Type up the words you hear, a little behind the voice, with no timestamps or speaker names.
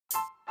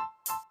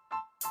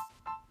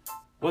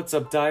What's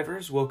up,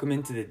 divers? Welcome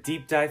into the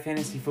Deep Dive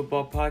Fantasy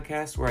Football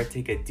Podcast, where I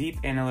take a deep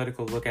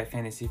analytical look at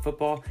fantasy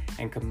football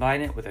and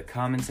combine it with a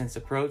common sense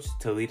approach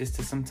to lead us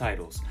to some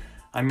titles.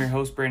 I'm your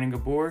host, Brandon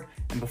Gabor,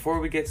 and before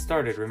we get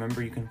started,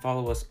 remember you can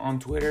follow us on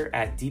Twitter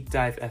at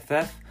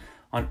DeepDiveFF,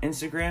 on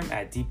Instagram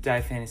at Deep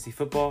Dive Fantasy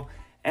Football,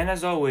 and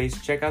as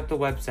always, check out the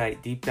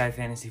website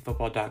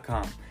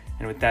deepdivefantasyfootball.com.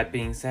 And with that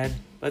being said,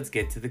 let's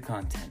get to the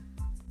content.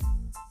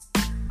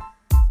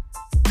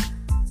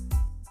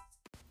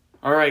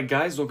 Alright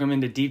guys, welcome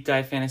into Deep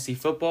Dive Fantasy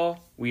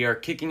Football. We are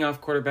kicking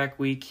off quarterback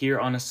week here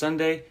on a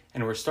Sunday,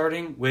 and we're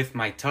starting with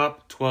my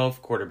top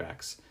 12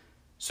 quarterbacks.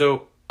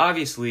 So,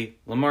 obviously,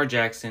 Lamar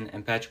Jackson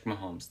and Patrick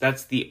Mahomes.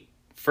 That's the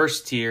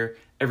first tier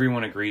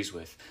everyone agrees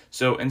with.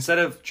 So, instead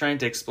of trying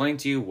to explain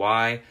to you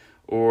why,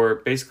 or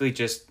basically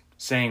just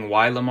saying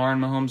why Lamar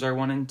and Mahomes are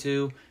 1 and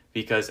 2,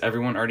 because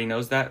everyone already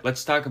knows that,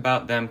 let's talk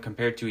about them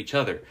compared to each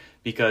other,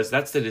 because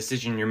that's the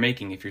decision you're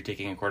making if you're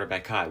taking a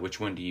quarterback high. Which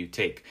one do you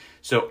take?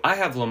 So I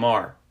have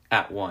Lamar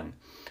at 1.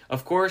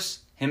 Of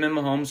course, him and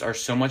Mahomes are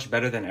so much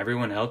better than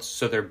everyone else,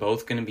 so they're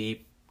both going to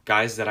be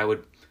guys that I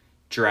would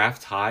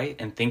draft high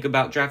and think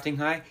about drafting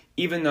high,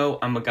 even though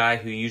I'm a guy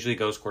who usually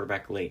goes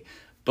quarterback late.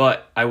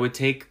 But I would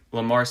take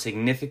Lamar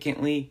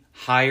significantly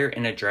higher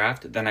in a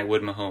draft than I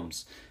would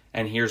Mahomes,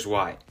 and here's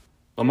why.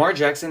 Lamar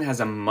Jackson has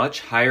a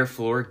much higher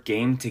floor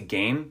game to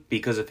game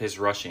because of his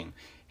rushing.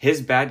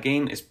 His bad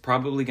game is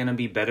probably going to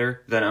be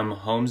better than a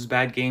Mahomes'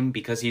 bad game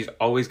because he's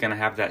always going to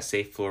have that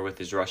safe floor with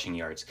his rushing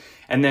yards.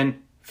 And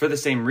then, for the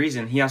same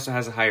reason, he also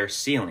has a higher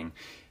ceiling.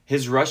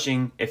 His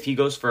rushing, if he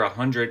goes for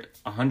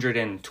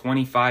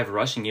 125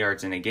 rushing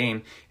yards in a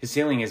game, his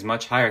ceiling is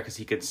much higher because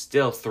he could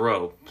still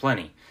throw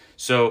plenty.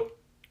 So,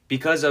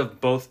 because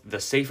of both the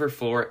safer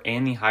floor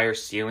and the higher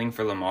ceiling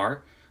for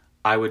Lamar,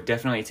 I would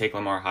definitely take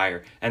Lamar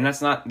higher. And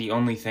that's not the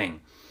only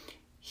thing.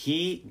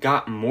 He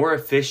got more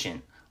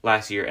efficient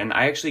last year, and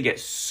I actually get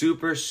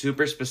super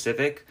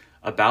specific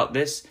about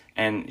this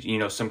and,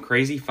 some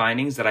crazy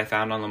findings that I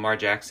found on Lamar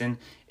Jackson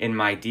in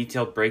my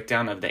detailed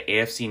breakdown of the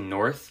AFC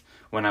North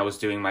when I was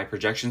doing my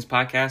projections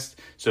podcast.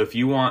 So if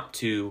you want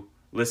to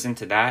listen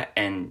to that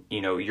and,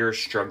 you're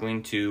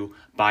struggling to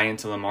buy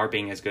into Lamar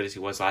being as good as he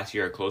was last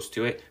year or close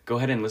to it, go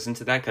ahead and listen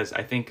to that because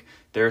I think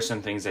there are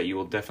some things that you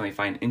will definitely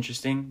find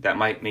interesting that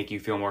might make you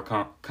feel more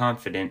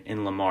confident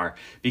in Lamar.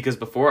 Because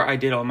before I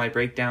did all my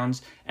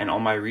breakdowns and all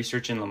my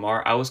research in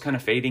Lamar, I was kind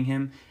of fading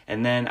him,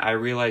 and then I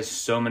realized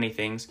so many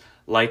things.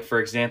 Like, for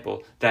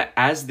example, that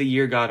as the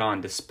year got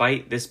on,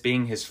 despite this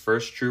being his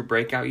first true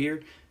breakout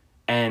year,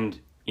 and,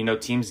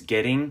 teams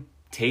getting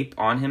tape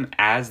on him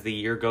as the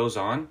year goes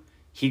on,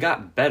 he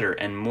got better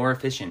and more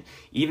efficient.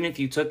 Even if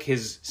you took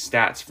his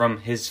stats from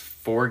his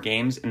 4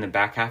 games in the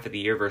back half of the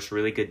year versus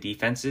really good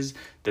defenses,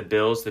 the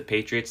Bills, the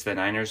Patriots, the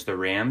Niners, the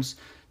Rams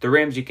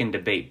you can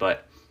debate,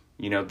 but,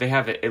 they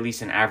have at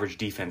least an average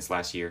defense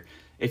last year.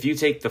 If you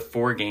take the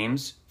 4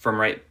 games from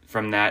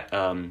that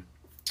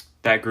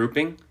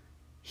grouping,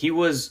 he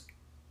was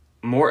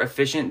more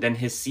efficient than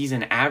his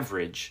season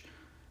average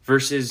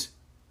versus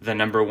the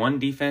number 1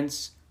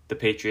 defense, the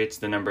Patriots,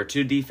 the number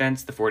 2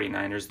 defense, the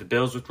 49ers, the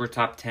Bills, which were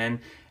top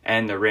 10,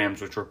 and the Rams,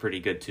 which were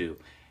pretty good too.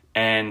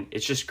 And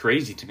it's just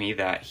crazy to me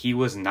that he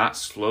was not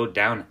slowed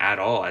down at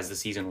all as the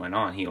season went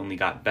on. He only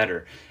got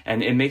better.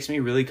 And it makes me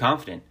really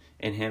confident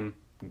in him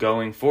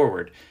going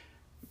forward.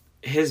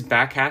 His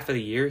back half of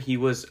the year, he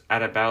was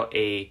at about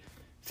a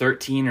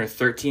 13 or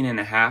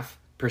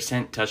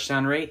 13.5%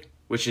 touchdown rate,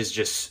 which is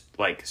just,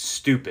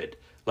 stupid.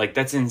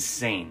 That's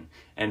insane.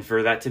 And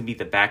for that to be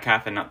the back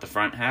half and not the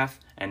front half,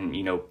 and,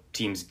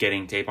 teams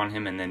getting tape on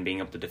him and then being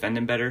able to defend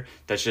him better,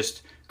 that's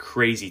just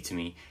crazy to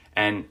me.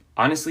 And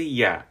honestly,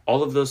 yeah,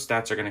 all of those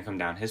stats are going to come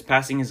down. His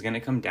passing is going to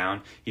come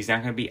down. He's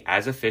not going to be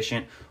as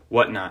efficient,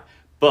 whatnot.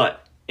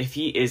 But if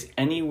he is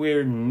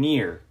anywhere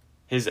near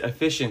his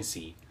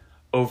efficiency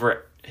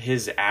over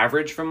his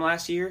average from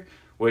last year,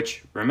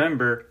 which,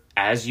 remember,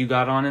 as you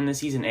got on in the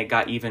season, it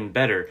got even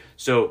better.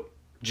 So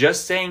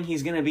just saying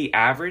he's going to be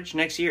average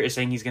next year is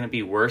saying he's going to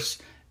be worse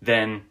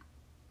than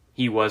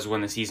he was when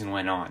the season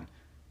went on.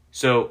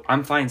 So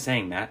I'm fine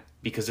saying that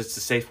because it's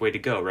the safe way to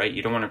go, right?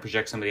 You don't want to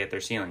project somebody at their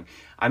ceiling.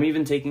 I'm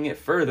even taking it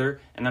further,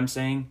 and I'm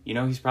saying,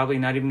 he's probably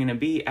not even going to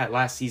be at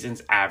last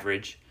season's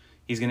average.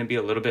 He's going to be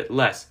a little bit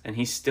less, and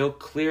he's still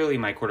clearly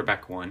my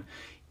quarterback 1,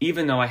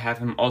 even though I have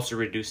him also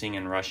reducing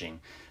and rushing.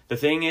 The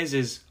thing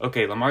is,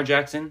 okay, Lamar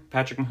Jackson,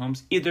 Patrick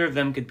Mahomes, either of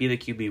them could be the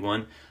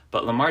QB1,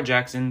 but Lamar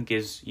Jackson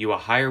gives you a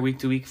higher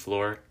week-to-week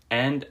floor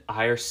and a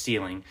higher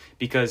ceiling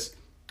because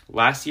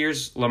last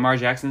year's Lamar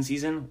Jackson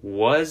season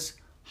was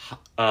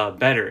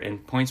better in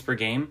points per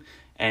game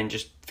and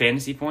just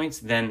fantasy points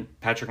than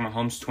Patrick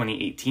Mahomes'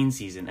 2018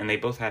 season, and they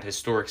both had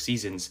historic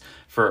seasons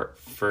for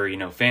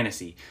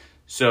fantasy.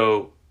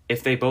 So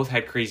if they both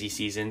had crazy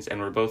seasons and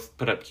were both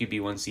put up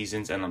QB1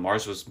 seasons and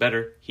Lamar's was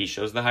better, he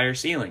shows the higher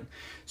ceiling.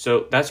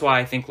 So that's why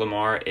I think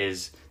Lamar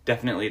is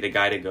definitely the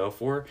guy to go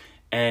for.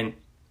 And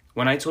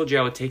when I told you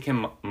I would take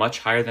him much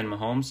higher than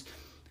Mahomes,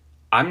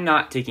 I'm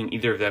not taking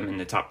either of them in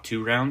the top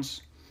 2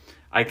 rounds.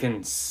 I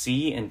can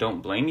see and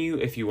don't blame you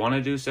if you want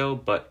to do so,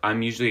 but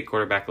I'm usually a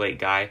quarterback late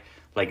guy,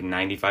 like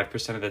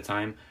 95% of the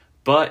time.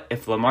 But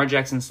if Lamar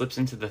Jackson slips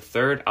into the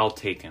third, I'll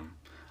take him.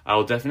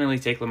 I'll definitely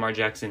take Lamar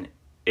Jackson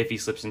if he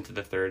slips into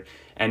the third.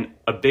 And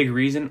a big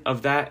reason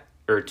of that,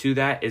 or to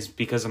that, is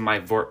because of my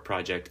VORP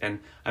project. And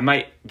I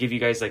might give you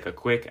guys like a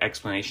quick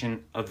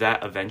explanation of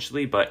that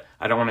eventually, but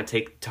I don't want to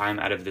take time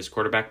out of this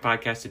quarterback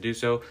podcast to do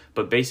so.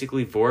 But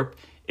basically, VORP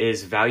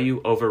is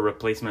value over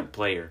replacement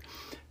player.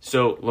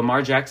 So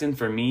Lamar Jackson,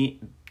 for me,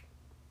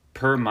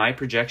 per my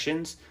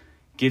projections,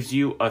 gives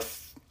you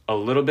a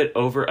little bit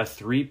over a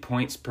 3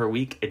 points per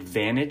week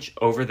advantage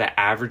over the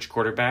average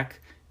quarterback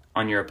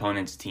on your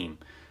opponent's team.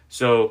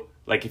 So,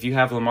 like if you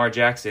have Lamar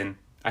Jackson,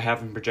 I have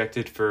him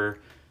projected for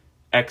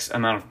X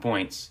amount of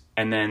points,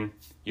 and then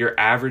your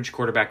average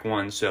quarterback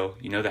won, so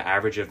you know the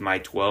average of my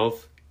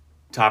 12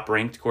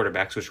 top-ranked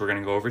quarterbacks, which we're going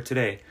to go over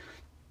today,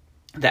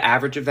 the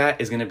average of that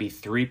is going to be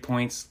 3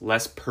 points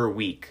less per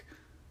week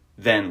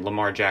than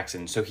Lamar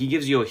Jackson. So he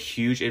gives you a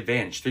huge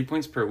advantage. 3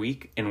 points per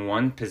week in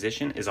one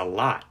position is a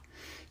lot.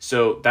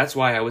 So that's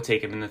why I would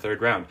take him in the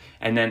third round.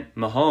 And then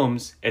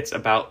Mahomes, it's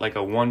about like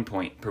a 1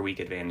 point per week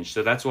advantage.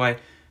 So that's why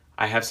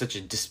I have such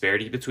a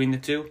disparity between the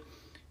two,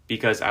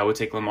 because I would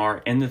take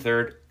Lamar in the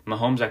third.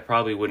 Mahomes I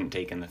probably wouldn't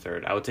take in the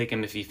third. I would take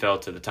him if he fell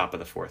to the top of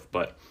the fourth.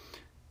 But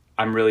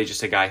I'm really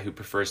just a guy who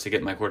prefers to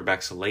get my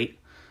quarterbacks late.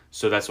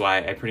 So that's why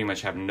I pretty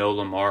much have no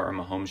Lamar or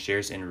Mahomes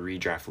shares in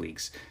redraft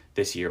leagues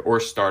this year, or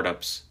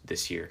startups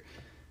this year.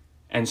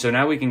 And so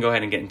now we can go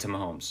ahead and get into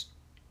Mahomes.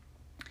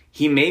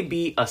 He may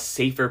be a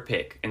safer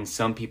pick in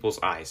some people's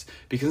eyes,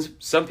 because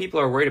some people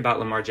are worried about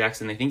Lamar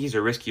Jackson. They think he's a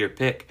riskier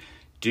pick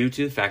due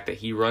to the fact that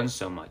he runs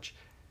so much.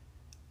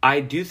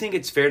 I do think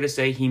it's fair to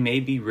say he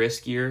may be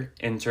riskier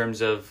in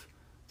terms of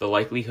the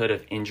likelihood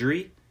of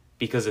injury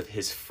because of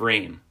his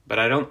frame. But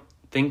I don't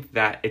think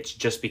that it's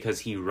just because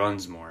he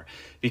runs more.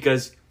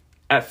 Because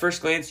at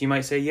first glance, you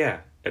might say, yeah,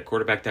 a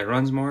quarterback that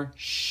runs more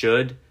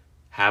should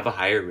have a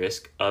higher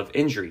risk of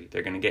injury.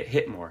 They're going to get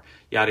hit more,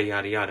 yada,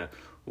 yada, yada.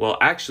 Well,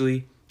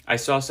 actually, I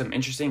saw some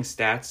interesting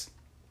stats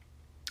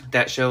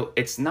that show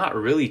it's not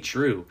really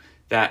true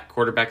that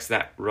quarterbacks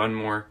that run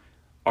more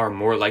are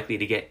more likely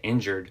to get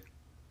injured.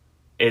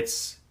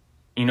 It's,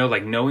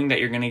 like knowing that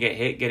you're going to get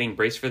hit, getting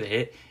braced for the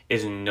hit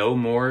is no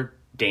more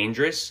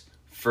dangerous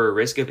for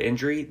risk of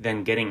injury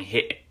than getting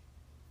hit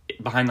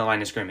behind the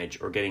line of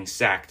scrimmage or getting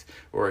sacked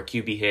or a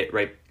QB hit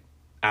right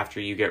after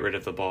you get rid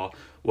of the ball,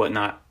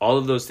 whatnot. All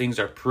of those things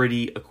are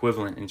pretty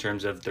equivalent in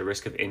terms of the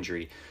risk of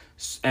injury.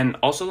 And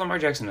also Lamar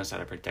Jackson knows how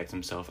to protect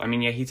himself. I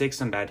mean, yeah, he takes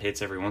some bad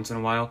hits every once in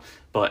a while,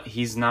 but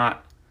he's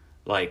not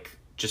like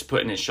just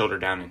putting his shoulder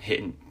down and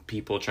hitting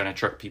people, trying to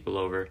truck people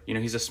over.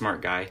 He's a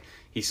smart guy.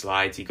 He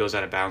slides. He goes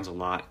out of bounds a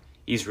lot.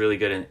 He's really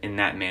good in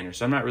that manner.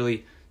 So I'm not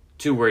really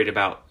too worried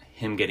about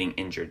him getting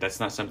injured. That's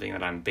not something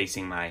that I'm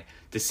basing my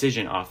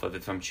decision off of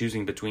if I'm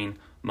choosing between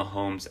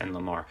Mahomes and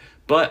Lamar.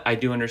 But I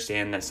do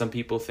understand that some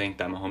people think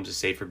that Mahomes is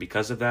safer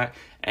because of that.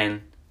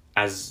 And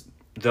as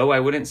though I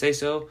wouldn't say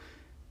so,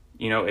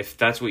 if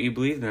that's what you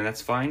believe, then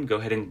that's fine. Go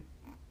ahead and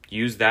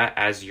use that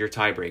as your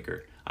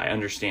tiebreaker. I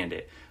understand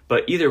it.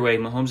 But either way,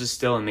 Mahomes is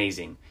still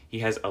amazing. He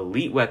has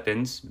elite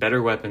weapons,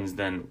 better weapons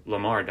than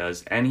Lamar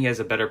does, and he has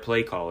a better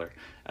play caller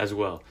as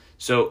well.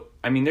 So,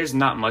 there's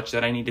not much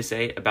that I need to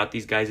say about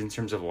these guys in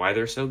terms of why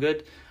they're so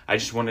good. I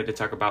just wanted to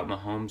talk about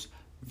Mahomes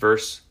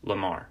versus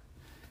Lamar.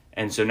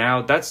 And so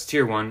now that's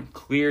tier 1,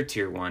 clear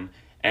tier 1.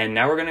 And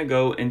now we're going to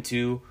go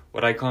into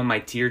what I call my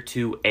tier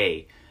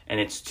 2A. And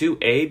it's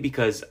 2A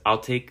because I'll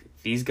take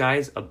these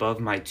guys above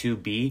my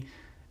 2B.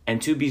 And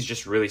 2B is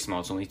just really small.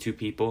 It's only 2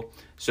 people.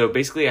 So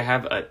basically I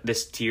have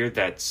this tier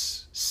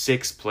that's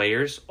 6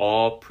 players,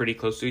 all pretty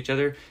close to each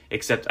other,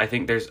 except I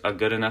think there's a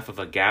good enough of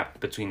a gap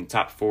between the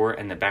top 4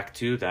 and the back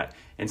 2 that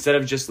instead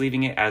of just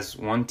leaving it as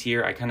one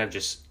tier, I kind of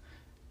just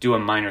do a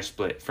minor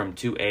split from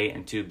 2A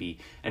and 2B.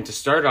 And to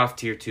start off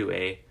tier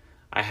 2A,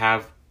 I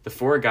have the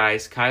 4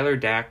 guys, Kyler,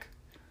 Dak,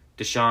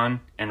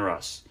 Deshaun, and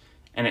Russ.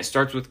 And it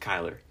starts with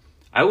Kyler.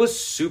 I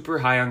was super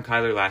high on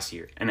Kyler last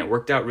year, and it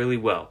worked out really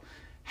well.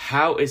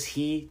 How is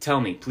he, tell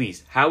me,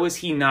 please, how is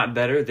he not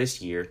better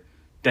this year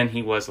than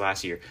he was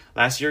last year?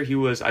 Last year he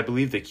was, I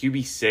believe, the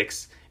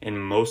QB6 in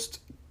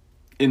most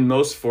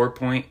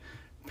 4-point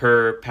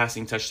per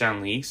passing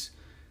touchdown leagues.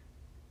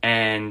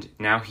 And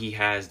now he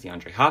has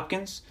DeAndre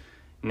Hopkins.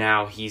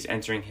 Now he's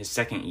entering his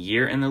second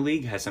year in the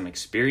league, has some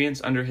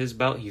experience under his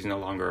belt. He's no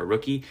longer a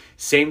rookie.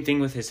 Same thing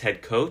with his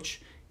head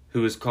coach,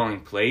 who is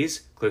calling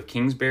plays, Cliff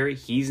Kingsbury.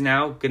 He's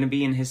now going to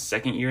be in his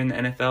second year in the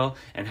NFL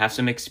and have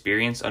some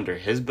experience under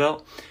his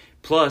belt.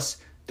 Plus,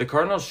 the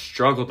Cardinals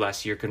struggled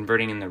last year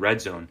converting in the red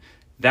zone.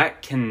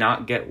 That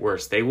cannot get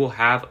worse. They will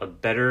have a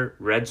better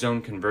red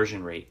zone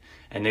conversion rate,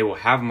 and they will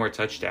have more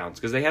touchdowns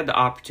because they had the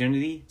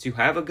opportunity to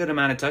have a good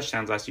amount of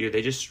touchdowns last year.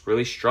 They just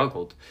really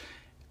struggled.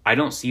 I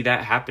don't see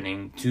that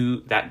happening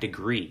to that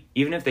degree.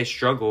 Even if they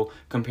struggle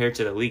compared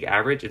to the league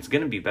average, it's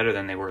going to be better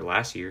than they were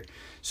last year.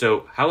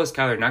 So how is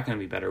Kyler not going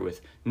to be better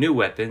with new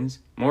weapons,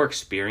 more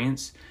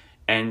experience,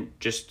 and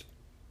just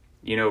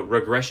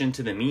regression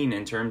to the mean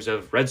in terms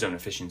of red zone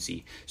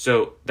efficiency.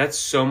 So that's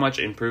so much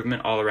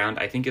improvement all around.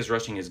 I think his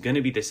rushing is going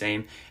to be the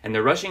same, and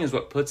the rushing is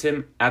what puts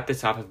him at the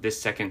top of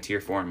this second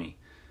tier for me.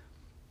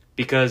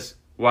 Because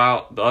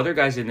while the other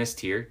guys in this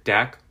tier,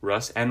 Dak,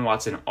 Russ, and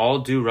Watson, all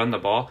do run the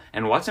ball,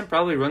 and Watson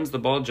probably runs the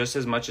ball just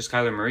as much as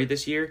Kyler Murray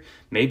this year,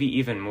 maybe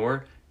even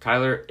more.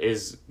 Kyler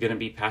is going to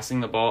be passing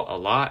the ball a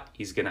lot.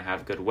 He's going to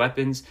have good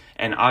weapons,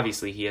 and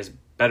obviously he has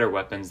better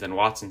weapons than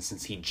Watson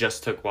since he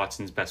just took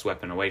Watson's best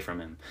weapon away from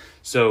him.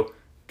 So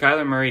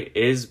Kyler Murray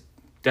is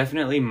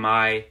definitely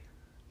my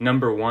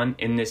number one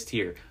in this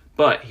tier.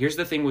 But here's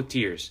the thing with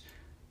tiers.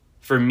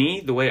 For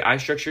me, the way I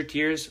structure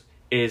tiers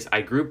is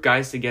I group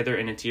guys together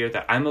in a tier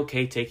that I'm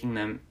okay taking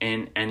them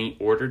in any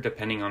order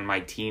depending on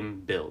my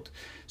team build.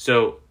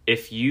 So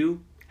if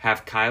you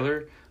have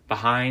Kyler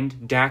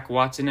behind Dak,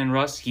 Watson, and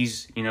Russ,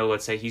 he's,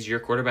 let's say he's your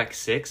quarterback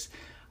 6,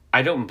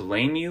 I don't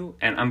blame you,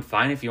 and I'm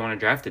fine if you want to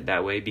draft it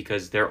that way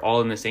because they're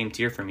all in the same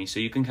tier for me. So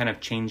you can kind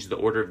of change the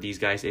order of these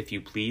guys if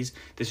you please.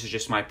 This is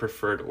just my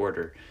preferred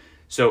order.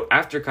 So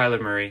after Kyler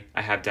Murray,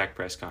 I have Dak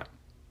Prescott.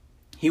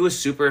 He was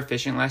super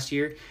efficient last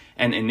year,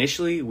 and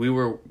initially we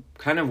were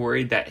kind of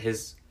worried that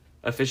his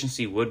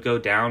efficiency would go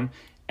down,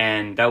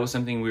 and that was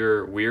something we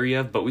were weary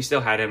of, but we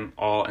still had him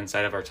all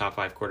inside of our top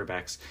 5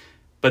 quarterbacks.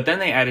 But then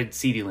they added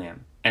CeeDee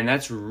Lamb, and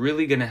that's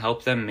really going to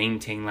help them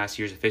maintain last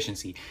year's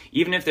efficiency.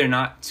 Even if they're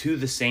not to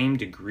the same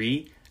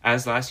degree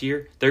as last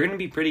year, they're going to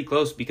be pretty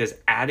close because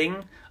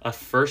adding a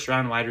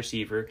first-round wide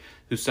receiver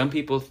who some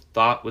people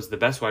thought was the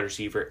best wide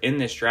receiver in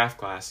this draft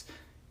class,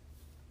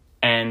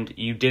 and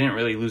you didn't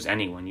really lose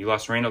anyone. You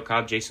lost Randall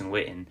Cobb, Jason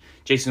Witten.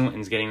 Jason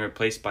Witten's getting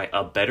replaced by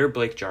a better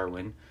Blake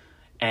Jarwin,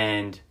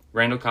 and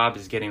Randall Cobb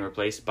is getting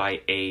replaced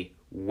by a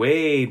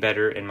way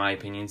better, in my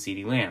opinion,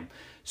 CeeDee Lamb.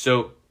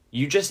 So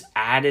you just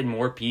added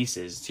more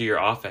pieces to your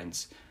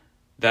offense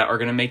that are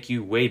going to make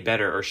you way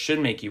better or should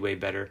make you way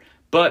better.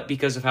 But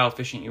because of how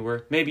efficient you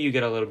were, maybe you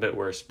get a little bit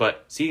worse.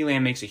 But CeeDee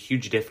Lamb makes a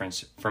huge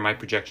difference for my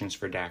projections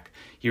for Dak.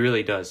 He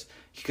really does.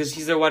 Because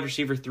he's their wide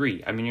receiver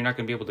 3. I mean, you're not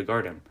going to be able to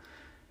guard him.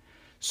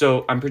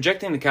 So I'm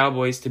projecting the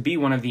Cowboys to be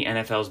one of the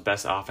NFL's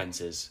best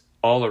offenses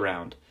all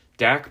around.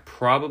 Dak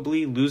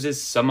probably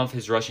loses some of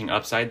his rushing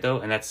upside,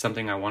 though, and that's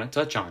something I want to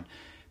touch on.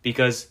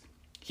 Because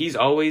he's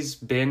always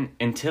been,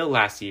 until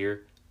last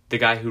year, the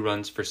guy who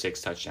runs for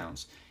 6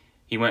 touchdowns.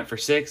 He went for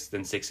 6,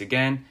 then 6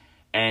 again.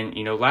 And,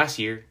 last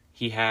year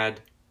he had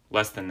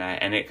less than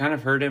that. And it kind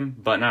of hurt him,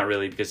 but not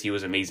really because he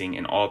was amazing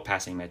in all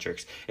passing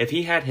metrics. If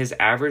he had his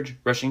average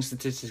rushing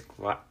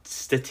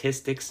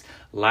statistics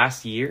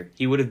last year,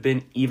 he would have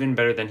been even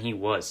better than he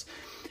was.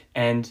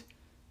 And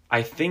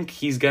I think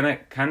he's going to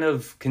kind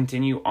of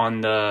continue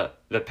on the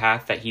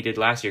path that he did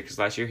last year because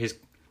last year his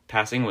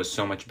passing was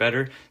so much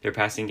better. Their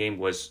passing game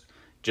was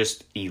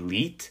just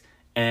elite.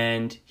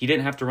 And he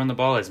didn't have to run the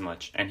ball as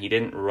much, and he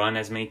didn't run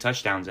as many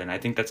touchdowns. And I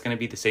think that's going to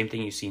be the same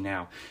thing you see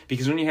now.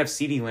 Because when you have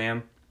CeeDee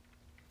Lamb,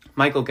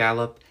 Michael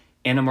Gallup,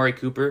 and Amari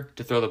Cooper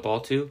to throw the ball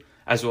to,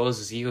 as well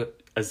as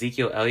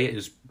Ezekiel Elliott,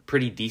 who's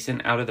pretty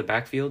decent out of the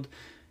backfield,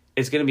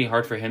 it's going to be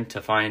hard for him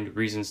to find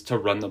reasons to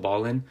run the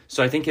ball in.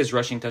 So I think his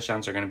rushing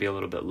touchdowns are going to be a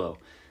little bit low.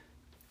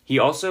 He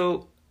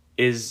also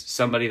is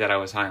somebody that I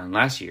was high on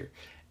last year.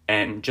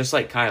 And just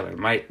like Kyler,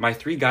 my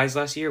 3 guys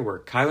last year were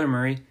Kyler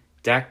Murray,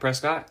 Dak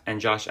Prescott, and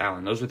Josh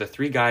Allen. Those were the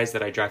 3 guys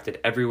that I drafted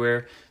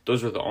everywhere.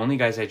 Those were the only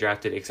guys I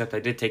drafted, except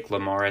I did take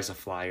Lamar as a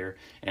flyer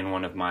in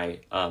one of my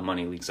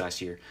money leagues last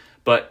year.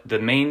 But the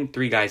main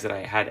 3 guys that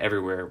I had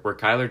everywhere were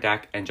Kyler,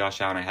 Dak, and Josh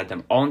Allen. I had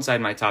them all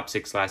inside my top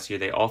 6 last year.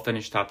 They all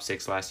finished top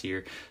 6 last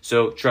year.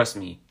 So trust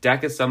me,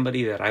 Dak is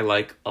somebody that I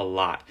like a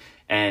lot.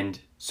 And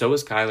so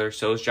is Kyler,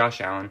 so is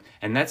Josh Allen.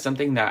 And that's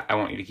something that I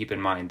want you to keep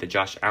in mind. The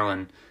Josh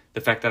Allen,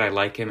 the fact that I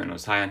like him and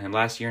was high on him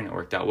last year and it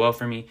worked out well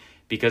for me,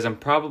 because I'm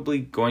probably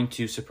going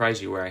to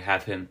surprise you where I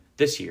have him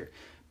this year.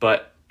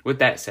 But with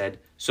that said,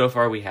 so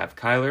far we have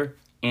Kyler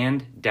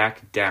and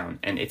Dak down.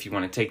 And if you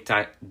want to take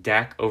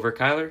Dak over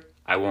Kyler,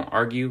 I won't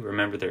argue.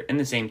 Remember, they're in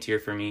the same tier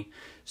for me.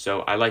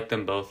 So I like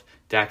them both.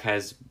 Dak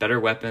has better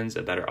weapons,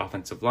 a better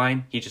offensive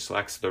line. He just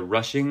lacks the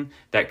rushing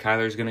that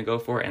Kyler is going to go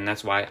for, and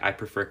that's why I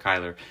prefer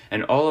Kyler.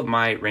 And all of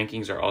my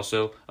rankings are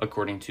also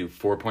according to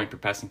 4-point per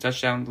passing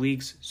touchdown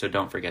leagues, so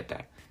don't forget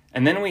that.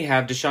 And then we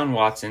have Deshaun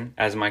Watson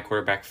as my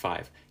quarterback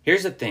 5.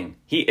 Here's the thing.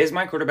 He is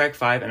my quarterback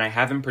 5, and I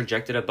have him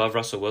projected above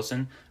Russell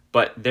Wilson,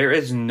 but there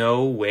is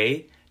no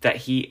way that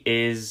he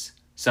is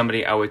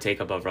somebody I would take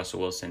above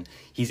Russell Wilson.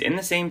 He's in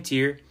the same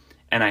tier,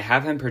 and I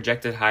have him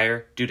projected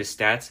higher due to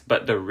stats,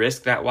 but the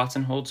risk that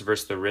Watson holds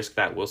versus the risk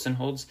that Wilson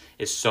holds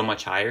is so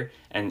much higher,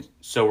 and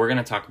so we're going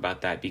to talk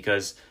about that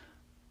because,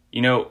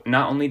 not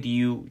only do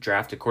you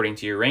draft according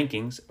to your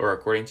rankings or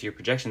according to your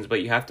projections,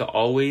 but you have to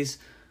always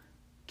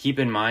keep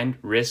in mind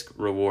risk,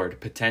 reward,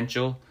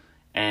 potential,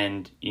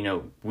 and,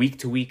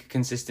 week-to-week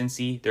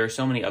consistency. There are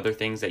so many other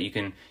things that you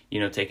can,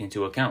 take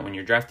into account when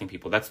you're drafting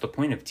people. That's the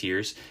point of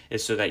tiers,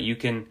 is so that you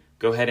can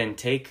go ahead and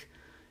take,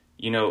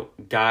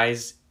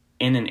 guys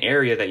in an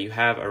area that you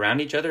have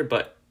around each other,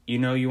 but,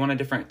 you want a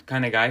different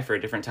kind of guy for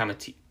a different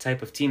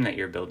type of team that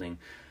you're building.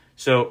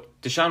 So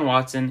Deshaun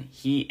Watson,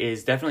 he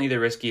is definitely the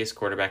riskiest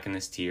quarterback in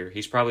this tier.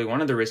 He's probably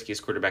one of the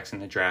riskiest quarterbacks in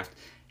the draft.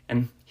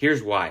 And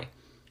here's why.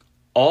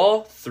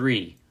 All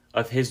three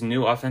of his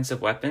new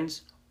offensive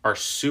weapons are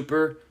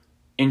super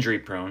injury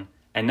prone.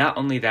 And not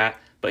only that,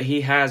 but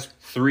he has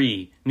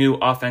 3 new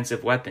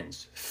offensive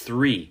weapons.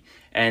 3.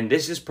 And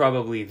this is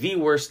probably the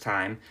worst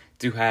time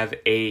to have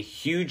a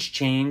huge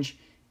change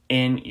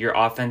in your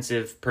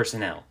offensive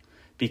personnel,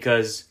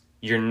 because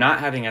you're not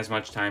having as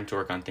much time to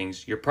work on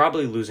things. You're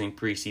probably losing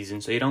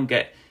preseason, so you don't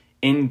get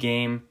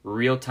in-game,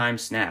 real-time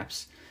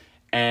snaps.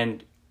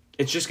 And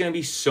it's just going to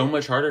be so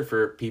much harder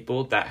for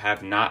people that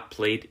have not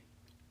played,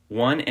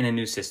 1, in a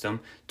new system,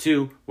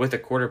 2, with a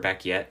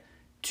quarterback yet,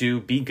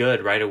 to be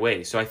good right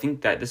away. So I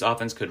think that this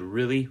offense could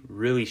really,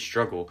 really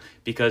struggle,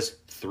 because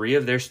 3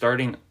 of their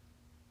starting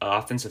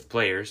offensive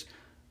players,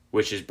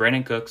 which is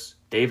Brandon Cooks,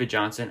 David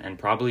Johnson, and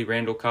probably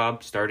Randall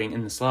Cobb starting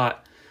in the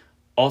slot,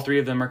 all 3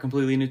 of them are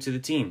completely new to the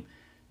team.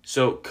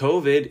 So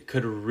COVID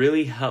could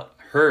really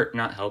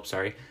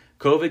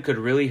COVID could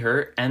really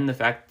hurt, and the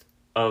fact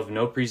of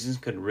no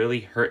preseason could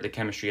really hurt the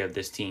chemistry of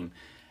this team.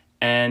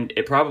 And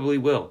it probably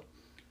will.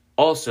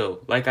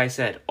 Also, like I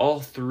said, all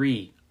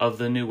 3 of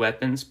the new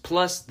weapons,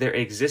 plus their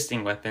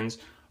existing weapons,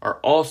 are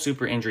all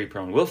super injury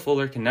prone. Will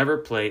Fuller can never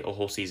play a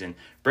whole season.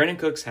 Brandon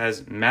Cooks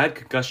has mad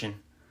concussion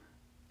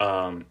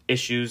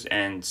issues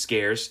and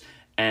scares.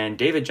 And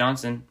David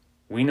Johnson,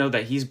 we know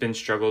that he's been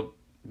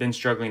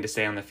struggling to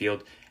stay on the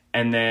field.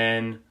 And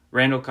then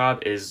Randall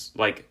Cobb is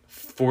like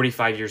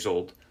 45 years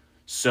old.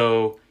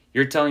 So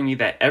you're telling me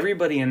that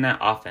everybody in that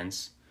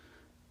offense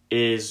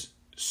is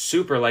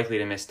super likely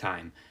to miss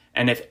time.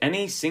 And if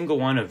any single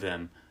one of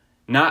them,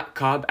 not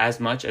Cobb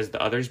as much as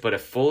the others, but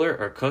if Fuller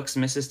or Cooks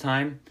misses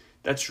time,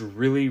 that's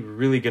really,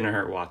 really going to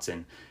hurt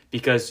Watson.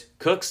 Because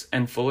Cooks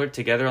and Fuller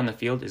together on the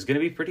field is going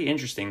to be pretty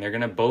interesting. They're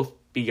going to both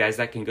be guys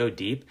that can go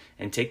deep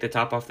and take the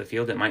top off the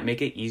field. It might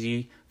make it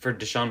easy for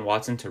Deshaun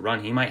Watson to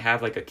run. He might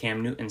have like a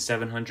Cam Newton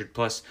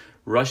 700-plus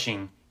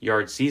rushing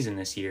yard season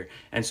this year.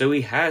 And so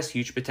he has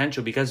huge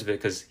potential because of it,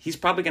 because he's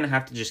probably going to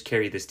have to just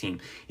carry this team.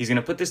 He's going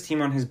to put this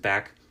team on his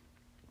back,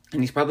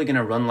 and he's probably going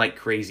to run like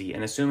crazy.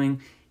 And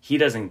assuming he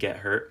doesn't get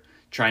hurt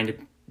trying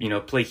to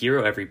play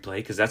hero every play,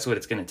 because that's what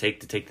it's going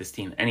to take this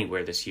team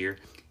anywhere this year,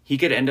 he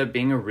could end up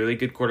being a really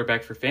good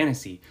quarterback for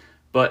fantasy.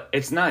 But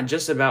it's not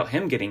just about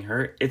him getting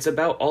hurt. It's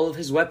about all of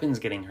his weapons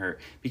getting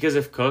hurt. Because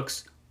if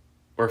Cooks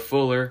or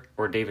Fuller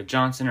or David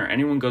Johnson or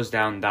anyone goes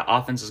down, that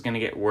offense is going to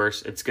get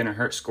worse. It's going to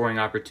hurt scoring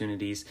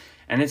opportunities.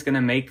 And it's going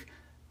to make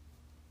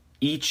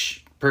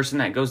each person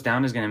that goes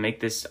down is going to make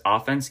this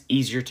offense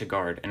easier to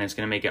guard. And it's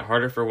going to make it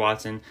harder for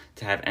Watson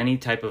to have any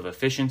type of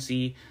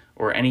efficiency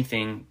or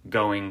anything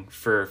going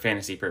for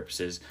fantasy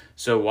purposes.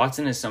 So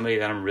Watson is somebody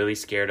that I'm really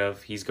scared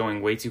of. He's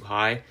going way too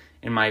high,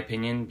 in my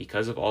opinion,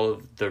 because of all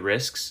of the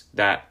risks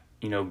that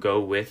go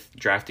with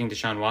drafting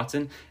Deshaun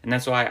Watson. And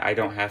that's why I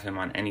don't have him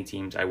on any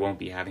teams. I won't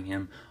be having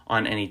him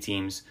on any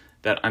teams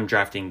that I'm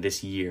drafting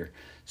this year.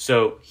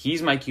 So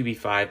he's my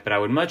QB5, but I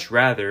would much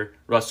rather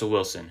Russell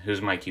Wilson,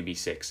 who's my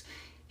QB6.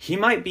 He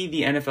might be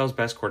the NFL's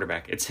best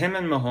quarterback. It's him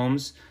and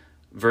Mahomes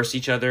versus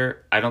each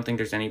other. I don't think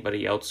there's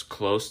anybody else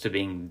close to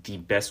being the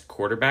best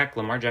quarterback.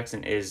 Lamar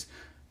Jackson is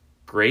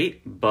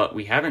great, but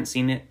we haven't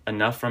seen it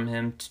enough from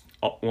him.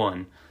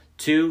 1.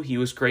 2, he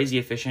was crazy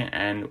efficient,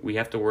 and we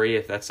have to worry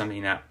if that's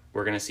something that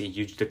we're going to see a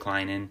huge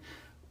decline in.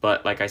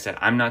 But like I said,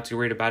 I'm not too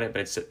worried about it,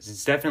 but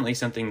it's definitely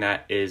something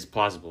that is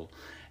plausible.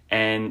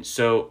 And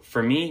so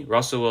for me,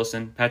 Russell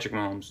Wilson, Patrick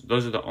Mahomes,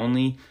 those are the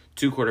only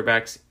 2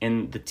 quarterbacks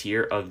in the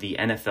tier of the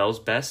NFL's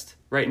best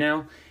right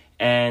now.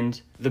 And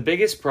the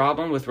biggest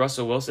problem with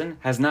Russell Wilson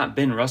has not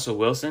been Russell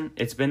Wilson.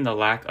 It's been the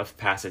lack of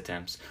pass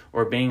attempts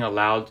or being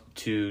allowed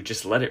to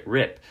just let it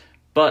rip.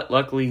 But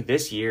luckily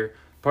this year,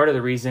 part of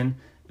the reason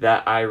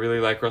that I really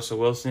like Russell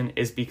Wilson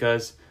is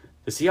because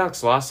the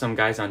Seahawks lost some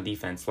guys on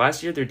defense.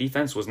 Last year, their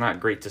defense was not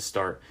great to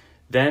start.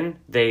 Then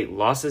they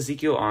lost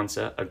Ezekiel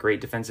Ansah, a great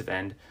defensive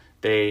end.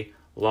 They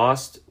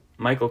lost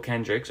Michael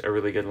Kendricks, a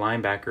really good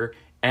linebacker.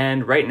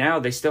 And right now,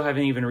 they still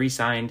haven't even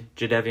re-signed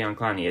Jadeveon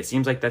Clowney. It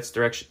seems like that's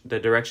the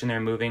direction they're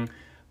moving,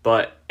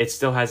 but it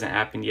still hasn't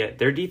happened yet.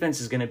 Their defense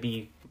is going to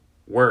be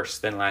worse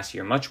than last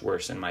year, much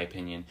worse in my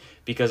opinion,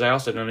 because I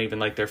also don't even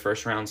like their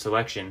first-round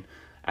selection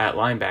at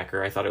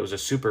linebacker. I thought it was a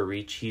super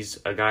reach. He's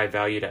a guy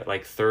valued at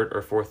like 3rd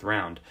or 4th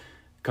round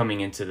coming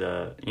into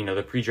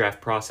the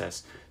pre-draft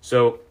process.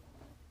 So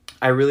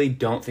I really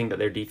don't think that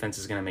their defense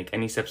is going to make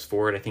any steps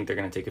forward. I think they're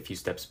going to take a few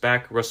steps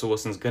back. Russell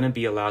Wilson's going to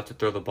be allowed to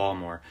throw the ball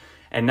more.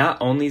 And not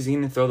only is he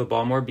going to throw the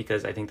ball more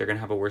because I think they're going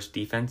to have a worse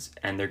defense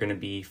and they're going to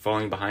be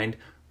falling behind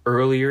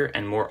earlier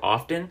and more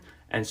often,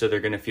 and so they're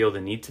going to feel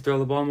the need to throw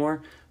the ball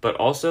more, but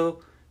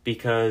also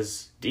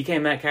because DK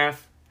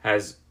Metcalf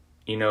has,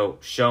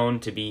 shown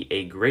to be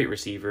a great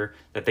receiver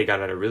that they got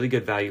at a really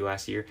good value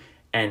last year,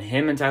 and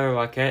him and Tyler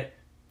Lockett,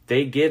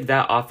 they give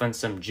that offense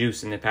some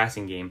juice in the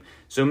passing game.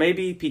 So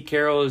maybe Pete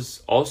Carroll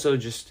is also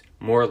just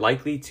more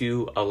likely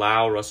to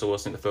allow Russell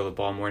Wilson to throw the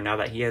ball more now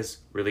that he has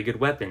really good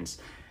weapons.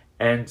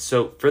 And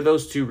so for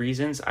those 2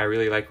 reasons, I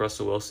really like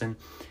Russell Wilson.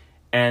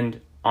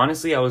 And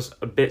honestly, I was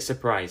a bit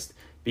surprised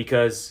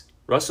because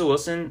Russell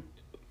Wilson,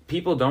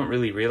 people don't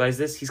really realize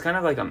this. He's kind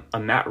of like a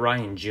Matt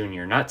Ryan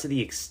Jr., not to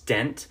the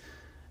extent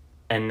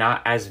and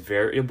not as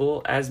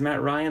variable as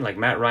Matt Ryan. Like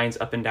Matt Ryan's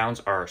up and downs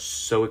are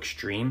so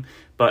extreme,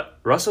 but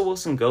Russell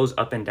Wilson goes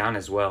up and down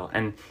as well.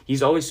 And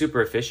he's always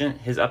super efficient.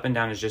 His up and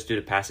down is just due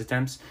to pass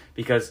attempts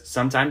because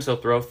sometimes he'll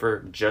throw for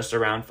just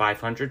around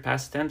 500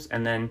 pass attempts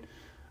and then,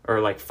 or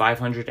like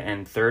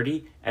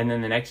 530. And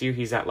then the next year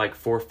he's at like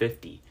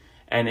 450.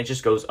 And it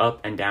just goes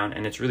up and down,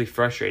 and it's really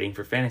frustrating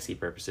for fantasy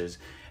purposes.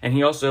 And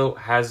he also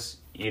has,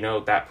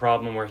 that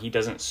problem where he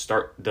doesn't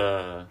start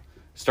the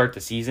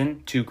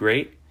season too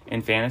great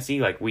in fantasy.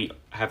 Like we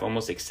have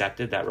almost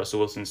accepted that Russell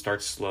Wilson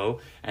starts slow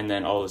and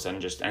then all of a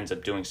sudden just ends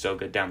up doing so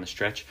good down the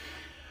stretch.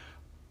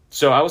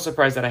 So I was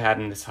surprised that I had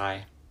him this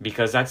high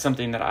because that's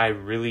something that I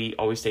really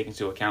always take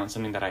into account,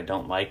 something that I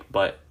don't like,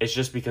 but it's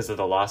just because of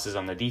the losses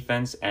on the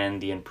defense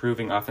and the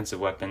improving offensive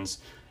weapons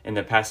in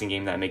the passing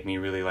game that make me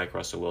really like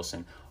Russell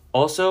Wilson.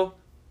 Also,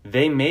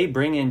 they may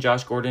bring in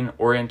Josh Gordon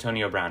or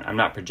Antonio Brown. I'm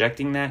not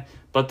projecting that,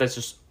 but that's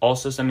just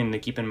also something to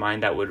keep in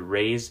mind that would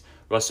raise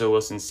Russell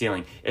Wilson's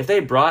ceiling. If they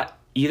brought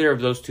either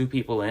of those two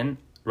people in,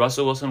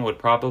 Russell Wilson would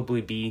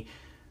probably be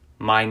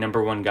my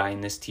number one guy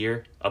in this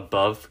tier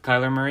above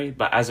Kyler Murray.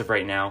 But as of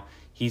right now,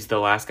 he's the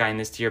last guy in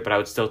this tier, but I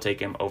would still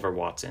take him over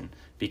Watson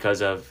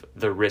because of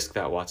the risk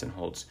that Watson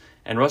holds.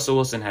 And Russell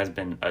Wilson has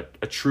been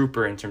a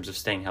trooper in terms of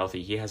staying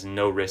healthy. He has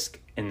no risk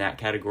in that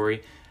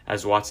category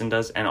as Watson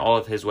does, and all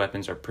of his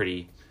weapons are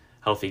pretty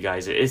healthy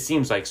guys. It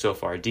seems like so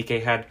far.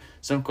 DK had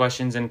some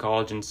questions in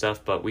college and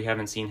stuff, but we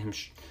haven't seen him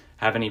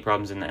have any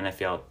problems in the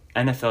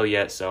NFL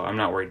yet, so I'm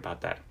not worried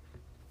about that.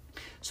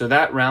 So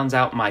that rounds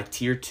out my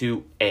Tier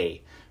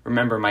 2A.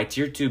 Remember, my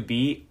Tier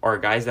 2B are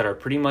guys that are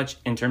pretty much,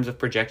 in terms of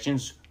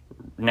projections,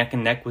 neck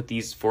and neck with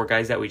these four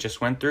guys that we just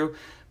went through,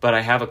 but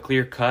I have a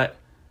clear cut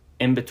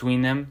in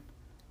between them,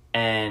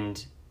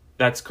 and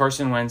that's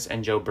Carson Wentz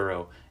and Joe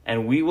Burrow.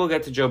 And we will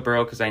get to Joe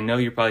Burrow because I know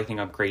you probably think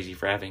I'm crazy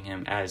for having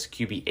him as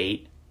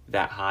QB8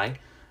 that high,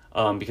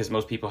 because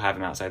most people have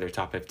him outside their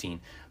top 15.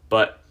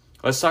 But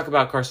let's talk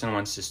about Carson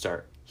Wentz to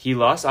start. He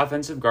lost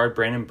offensive guard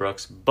Brandon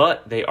Brooks,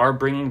 but they are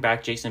bringing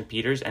back Jason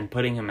Peters and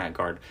putting him at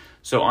guard.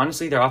 So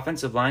honestly, their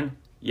offensive line,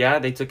 yeah,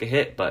 they took a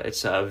hit, but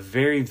it's a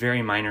very,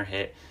 very minor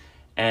hit.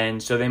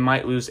 And so they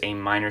might lose a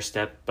minor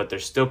step, but they're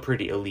still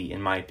pretty elite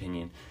in my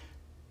opinion.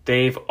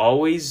 They've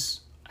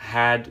always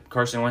had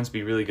Carson Wentz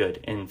be really good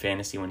in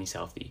fantasy when he's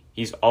healthy.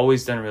 He's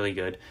always done really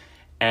good.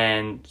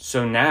 And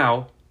so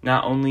now,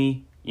 not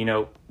only,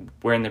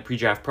 we're in the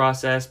pre-draft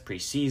process,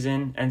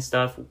 preseason and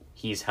stuff,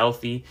 he's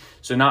healthy.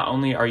 So not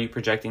only are you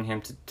projecting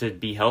him to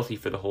be healthy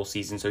for the whole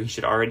season, so he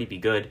should already be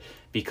good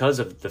because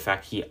of the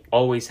fact he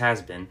always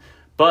has been,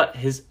 but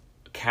his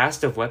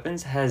cast of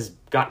weapons has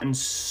gotten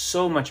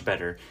so much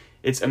better.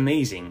 It's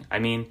amazing. I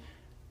mean,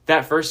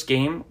 that first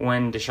game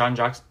when Deshaun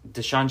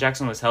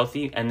Jackson was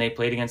healthy and they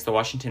played against the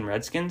Washington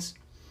Redskins,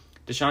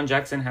 Deshaun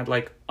Jackson had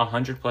like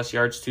 100+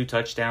 yards, 2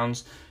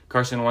 touchdowns.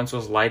 Carson Wentz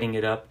was lighting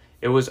it up.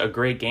 It was a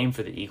great game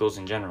for the Eagles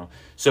in general.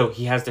 So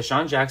he has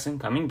Deshaun Jackson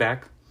coming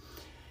back.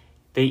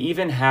 They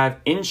even have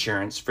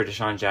insurance for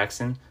Deshaun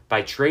Jackson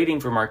by trading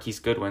for Marquise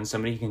Goodwin,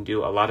 somebody who can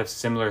do a lot of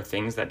similar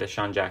things that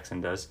Deshaun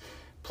Jackson does.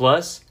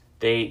 Plus,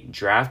 they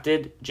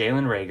drafted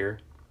Jalen Reagor,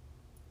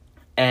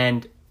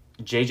 and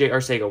J.J.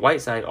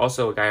 Arcega-Whiteside,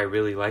 also a guy I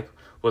really like,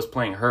 was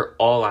playing hurt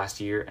all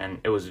last year, and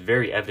it was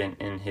very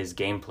evident in his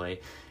gameplay.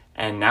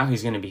 And now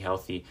he's going to be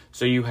healthy.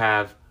 So you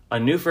have a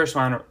new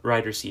first-round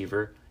wide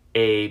receiver,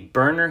 a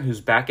burner who's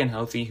back and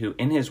healthy, who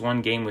in his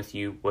one game with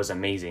you was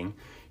amazing.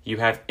 You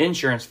have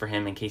insurance for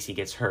him in case he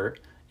gets hurt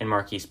in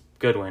Marquise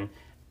Goodwin.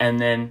 And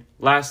then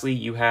lastly,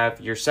 you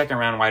have your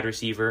second-round wide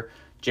receiver,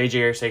 J.J.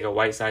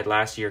 Arcega-Whiteside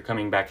last year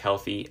coming back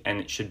healthy, and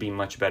it should be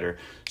much better.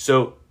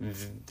 So,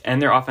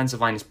 and their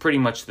offensive line is pretty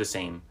much the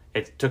same.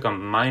 It took a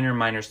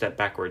minor step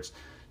backwards.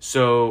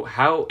 So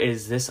how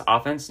is this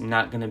offense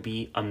not going to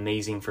be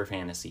amazing for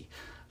fantasy?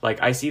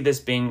 Like, I see this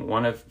being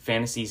one of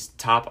fantasy's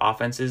top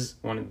offenses,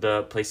 one of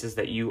the places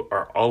that you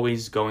are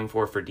always going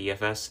for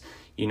DFS,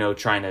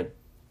 trying to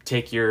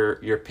take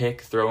your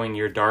pick, throwing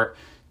your dart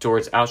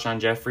towards Alshon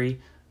Jeffrey,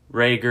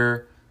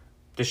 Reagor,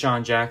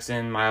 Deshaun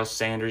Jackson, Miles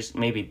Sanders,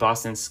 maybe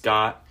Boston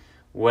Scott,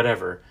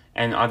 whatever.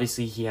 And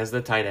obviously he has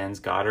the tight ends,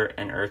 Goddard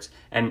and Ertz.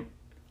 And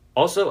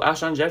also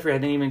Alshon Jeffrey, I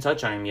didn't even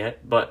touch on him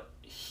yet, but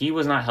he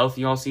was not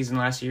healthy all season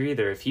last year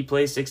either. If he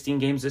plays 16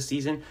 games this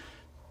season,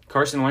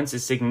 Carson Wentz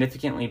is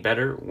significantly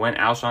better when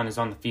Alshon is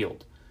on the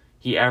field.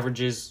 He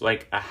averages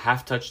like a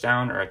half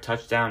touchdown or a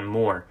touchdown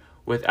more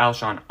with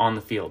Alshon on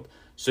the field.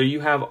 So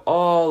you have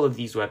all of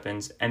these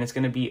weapons, and it's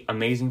going to be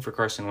amazing for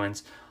Carson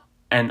Wentz.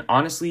 And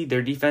honestly,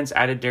 their defense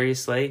added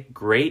Darius Slay,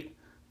 great,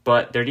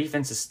 but their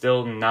defense is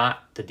still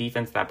not the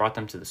defense that brought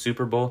them to the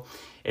Super Bowl.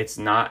 It's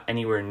not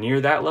anywhere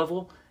near that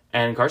level,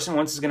 and Carson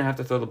Wentz is going to have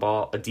to throw the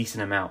ball a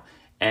decent amount.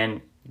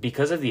 And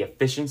because of the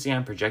efficiency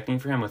I'm projecting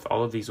for him with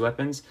all of these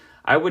weapons,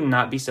 I would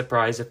not be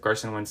surprised if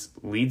Carson Wentz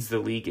leads the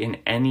league in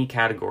any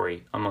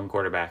category among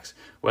quarterbacks,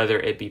 whether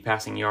it be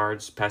passing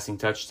yards, passing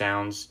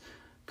touchdowns,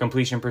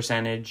 completion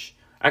percentage.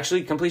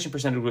 Actually, completion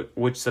percentage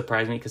would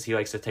surprise me because he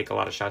likes to take a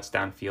lot of shots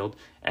downfield,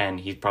 and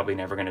he's probably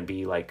never going to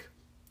be like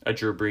a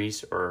Drew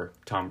Brees or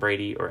Tom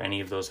Brady or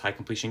any of those high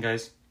completion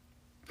guys.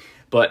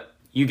 But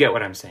you get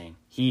what I'm saying.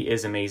 He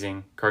is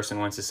amazing. Carson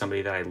Wentz is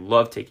somebody that I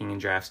love taking in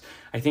drafts.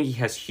 I think he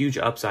has huge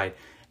upside,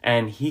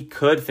 and he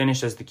could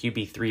finish as the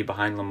QB3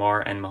 behind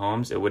Lamar and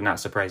Mahomes. It would not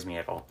surprise me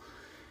at all.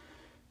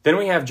 Then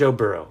we have Joe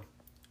Burrow.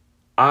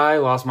 I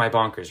lost my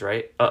bonkers,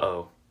 right?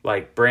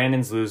 Like,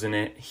 Brandon's losing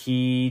it.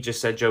 He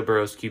just said Joe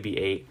Burrow's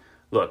QB8.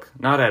 Look,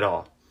 not at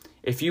all.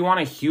 If you want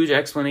a huge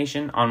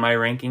explanation on my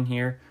ranking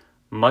here,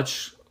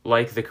 much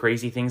like the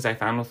crazy things I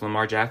found with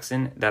Lamar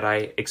Jackson that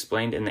I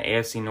explained in the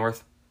AFC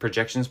North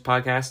projections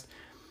podcast,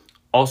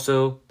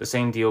 also the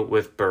same deal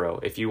with Burrow.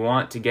 If you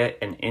want to get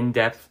an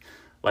in-depth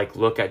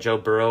look at Joe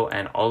Burrow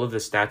and all of the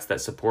stats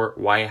that support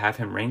why I have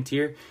him ranked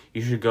here,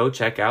 you should go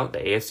check out the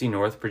AFC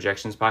North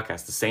projections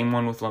podcast, the same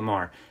one with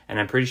Lamar. And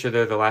I'm pretty sure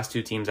they're the last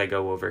two teams I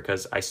go over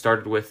because I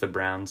started with the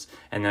Browns,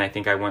 and then I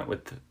think I went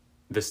with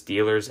the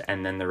Steelers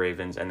and then the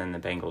Ravens and then the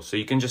Bengals. So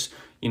you can just,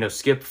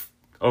 skip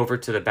over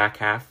to the back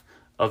half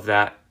of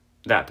that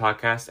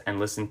podcast and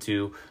listen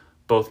to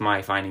both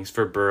my findings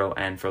for Burrow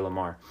and for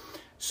Lamar.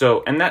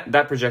 So, and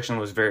that projection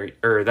was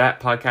that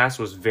podcast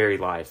was very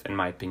live, in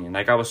my opinion.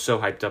 I was so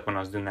hyped up when I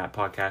was doing that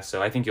podcast,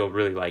 so I think you'll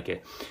really like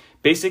it.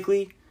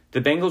 Basically,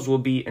 the Bengals will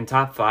be in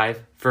top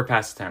 5 for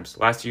pass attempts.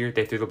 Last year,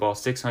 they threw the ball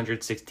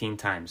 616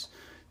 times.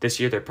 This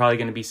year, they're probably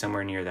going to be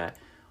somewhere near that.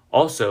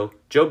 Also,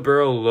 Joe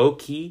Burrow,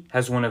 low-key,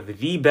 has one of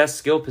the best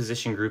skill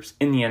position groups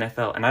in the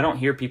NFL, and I don't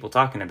hear people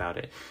talking about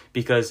it.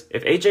 Because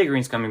if A.J.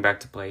 Green's coming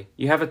back to play,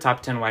 you have a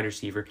top 10 wide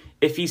receiver.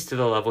 If he's to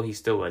the level he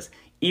still was.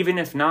 Even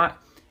if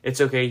not, it's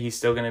okay. He's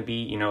still going to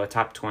be, a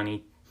top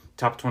 20,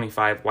 top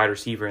 25 wide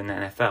receiver in the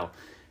NFL.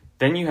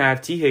 Then you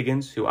have T.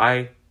 Higgins, who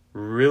I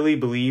really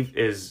believe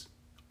is,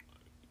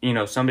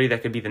 somebody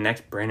that could be the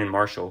next Brandon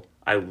Marshall.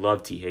 I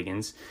love T.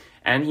 Higgins.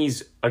 And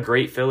he's a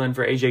great fill-in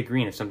for A.J.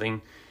 Green. If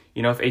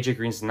A.J.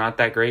 Green's not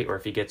that great, or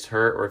if he gets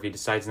hurt, or if he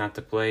decides not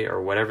to play,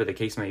 or whatever the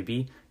case may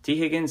be, T.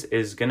 Higgins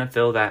is going to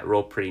fill that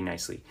role pretty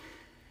nicely.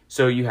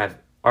 So you have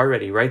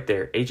already right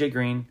there, A.J.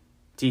 Green,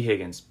 T.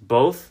 Higgins.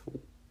 Both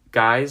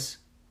guys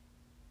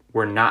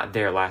were not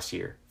there last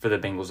year for the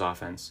Bengals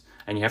offense.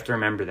 And you have to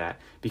remember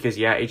that. Because,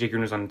 A.J.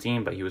 Green was on the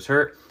team, but he was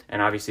hurt.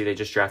 And obviously they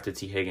just drafted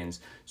T. Higgins.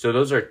 So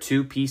those are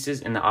two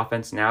pieces in the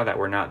offense now that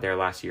were not there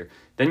last year.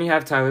 Then you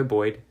have Tyler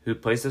Boyd, who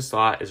plays the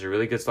slot, is a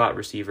really good slot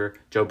receiver.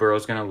 Joe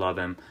Burrow's going to love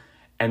him.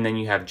 And then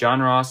you have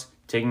John Ross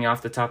taking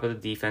off the top of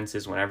the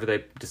defenses whenever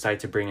they decide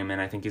to bring him in.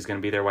 I think he's going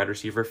to be their wide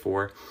receiver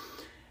 4.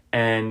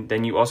 And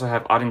then you also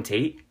have Auden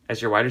Tate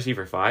as your wide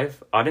receiver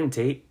 5. Auden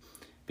Tate,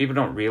 people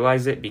don't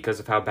realize it because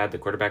of how bad the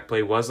quarterback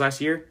play was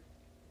last year,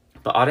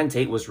 but Auden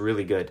Tate was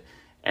really good.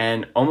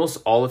 And almost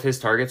all of his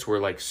targets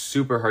were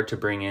super hard to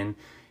bring in.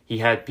 He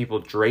had people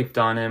draped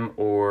on him,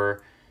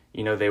 or,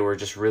 they were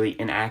just really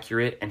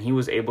inaccurate, and he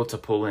was able to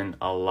pull in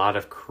a lot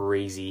of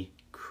crazy,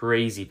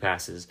 crazy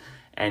passes.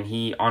 And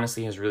he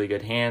honestly has really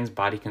good hands,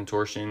 body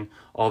contortion,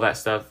 all that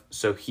stuff.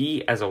 So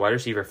he, as a wide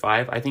receiver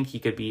 5, I think he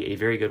could be a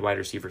very good wide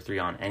receiver 3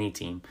 on any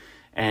team.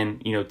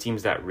 And,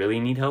 teams that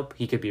really need help,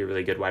 he could be a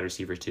really good wide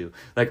receiver 2.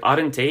 Like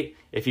Auden Tate,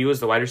 if he was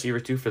the wide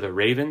receiver 2 for the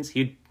Ravens,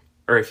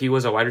 if he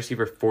was a wide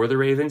receiver for the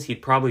Ravens,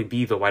 he'd probably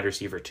be the wide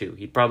receiver 2.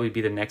 He'd probably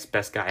be the next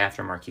best guy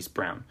after Marquise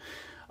Brown.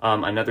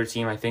 Another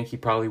team, I think he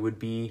probably would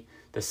be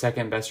the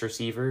second best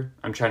receiver.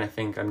 I'm trying to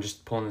think. I'm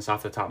just pulling this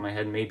off the top of my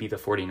head. Maybe the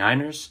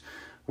 49ers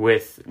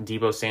with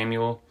Deebo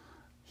Samuel.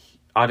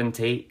 Auden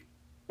Tate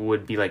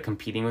would be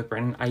competing with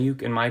Brandon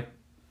Ayuk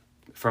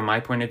from my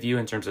point of view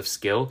in terms of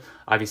skill.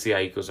 Obviously,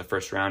 Ayuk was a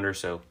first rounder,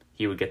 so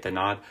he would get the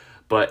nod.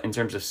 But in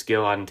terms of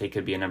skill, Auden Tate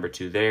could be a number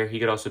 2 there. He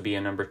could also be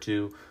a number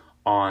 2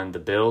 on the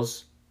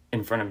Bills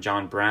in front of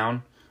John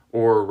Brown,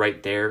 or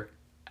right there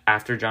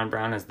after John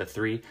Brown as the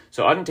 3.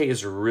 So Auden Tate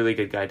is a really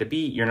good guy to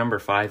be your number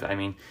 5. I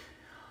mean,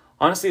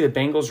 honestly, the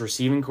Bengals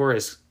receiving core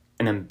is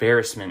an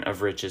embarrassment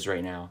of riches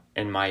right now,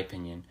 in my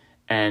opinion.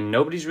 And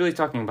nobody's really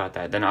talking about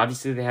that. Then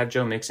obviously they have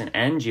Joe Mixon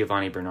and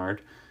Giovanni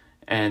Bernard.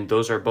 And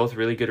those are both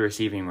really good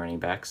receiving running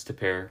backs to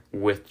pair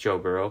with Joe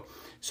Burrow.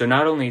 So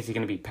not only is he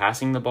going to be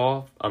passing the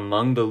ball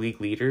among the league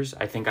leaders,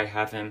 I think I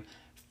have him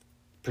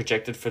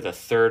projected for the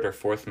 3rd or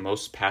 4th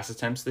most pass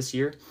attempts this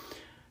year.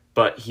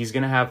 But he's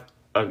going to have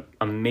an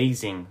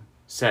amazing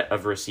set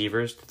of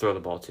receivers to throw the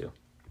ball to.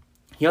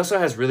 He also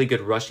has really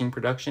good rushing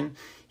production.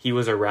 He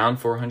was around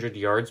 400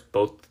 yards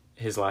both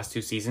his last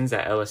 2 seasons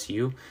at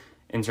LSU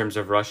in terms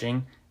of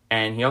rushing.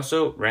 And he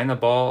also ran the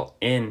ball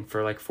in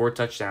for 4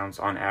 touchdowns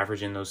on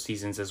average in those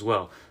seasons as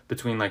well,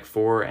 between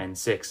 4 and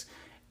 6.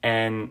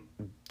 And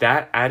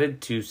that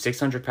added to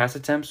 600 pass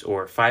attempts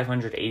or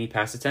 580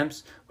 pass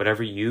attempts,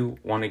 whatever you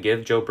want to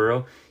give Joe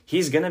Burrow,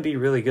 he's going to be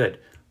really good.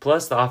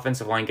 Plus, the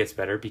offensive line gets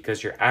better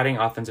because you're adding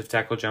offensive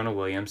tackle Jonah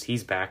Williams.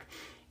 He's back.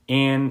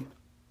 And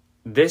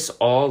this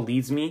all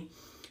leads me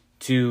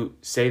to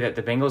say that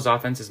the Bengals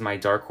offense is my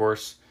dark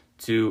horse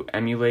to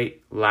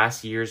emulate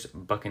last year's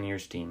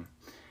Buccaneers team.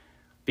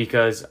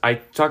 Because I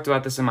talked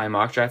about this in my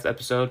mock draft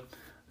episode,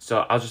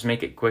 so I'll just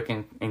make it quick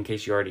in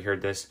case you already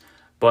heard this.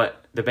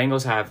 But the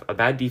Bengals have a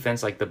bad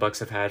defense like the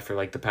Bucs have had for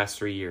like the past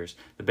 3 years.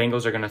 The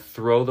Bengals are going to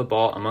throw the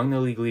ball among the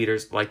league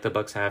leaders like the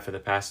Bucs have for the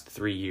past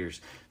 3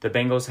 years. The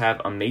Bengals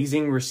have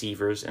amazing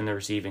receivers in the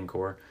receiving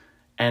core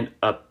and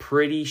a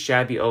pretty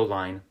shabby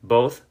O-line,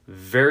 both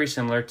very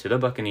similar to the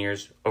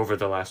Buccaneers over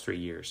the last 3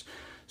 years.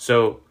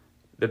 So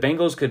the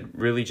Bengals could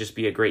really just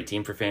be a great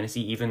team for fantasy,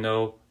 even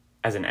though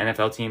as an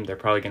NFL team, they're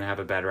probably going to have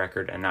a bad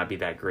record and not be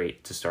that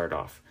great to start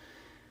off.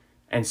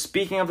 And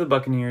speaking of the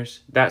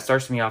Buccaneers, that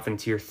starts me off in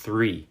Tier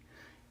 3.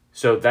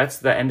 So that's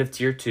the end of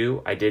Tier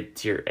 2. I did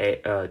Tier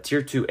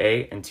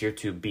 2A and Tier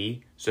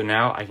 2B. So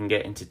now I can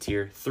get into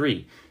Tier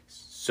 3.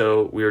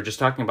 So we were just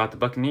talking about the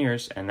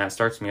Buccaneers, and that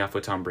starts me off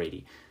with Tom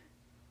Brady.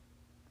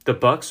 The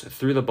Bucs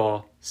threw the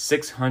ball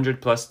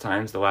 600 plus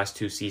times the last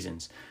 2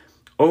 seasons.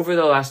 Over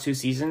the last 2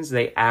 seasons,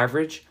 they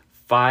average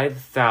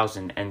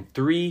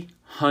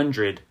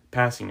 5,300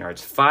 passing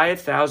yards.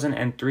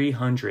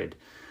 5,300.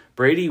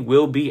 Brady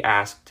will be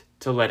asked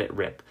to let it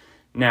rip.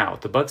 Now,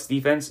 the Bucs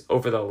defense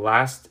over the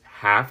last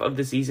half of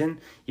the season,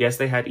 yes,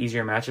 they had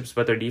easier matchups,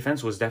 but their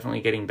defense was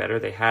definitely getting better.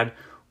 They had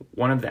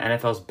one of the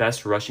NFL's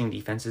best rushing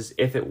defenses,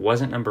 if it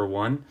wasn't number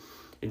one.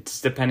 It's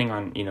depending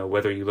on,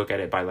 whether you look at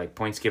it by like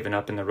points given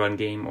up in the run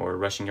game or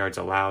rushing yards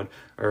allowed,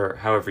 or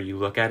however you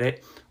look at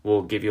it,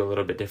 will give you a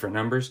little bit different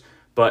numbers.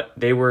 But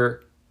they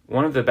were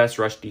one of the best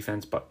rush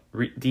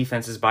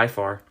defenses by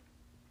far.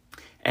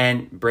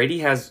 And Brady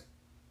has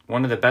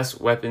one of the best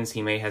weapons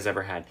he may has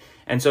ever had.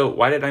 And so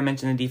why did I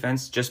mention the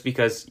defense? Just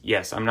because,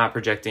 yes, I'm not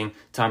projecting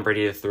Tom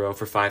Brady to throw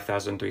for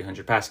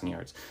 5,300 passing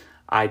yards.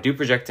 I do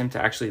project him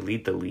to actually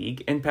lead the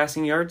league in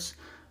passing yards,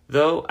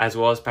 though, as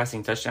well as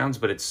passing touchdowns,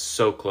 but it's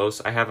so close.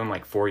 I have him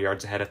like 4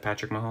 yards ahead of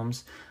Patrick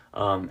Mahomes,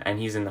 and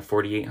he's in the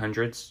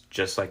 4,800s,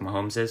 just like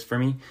Mahomes is for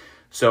me.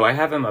 So I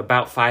have him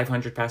about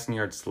 500 passing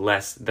yards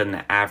less than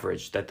the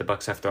average that the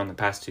Bucs have thrown the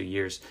past 2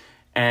 years.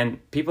 And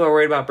people are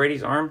worried about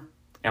Brady's arm.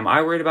 Am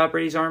I worried about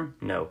Brady's arm?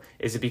 No.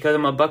 Is it because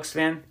I'm a Bucs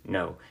fan?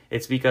 No.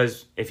 It's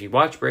because if you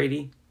watch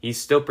Brady, he's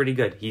still pretty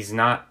good. He's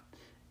not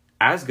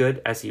as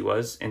good as he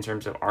was in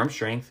terms of arm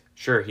strength.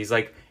 Sure, he's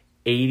like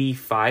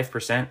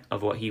 85%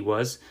 of what he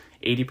was,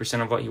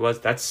 80% of what he was.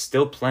 That's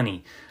still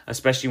plenty,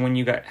 especially when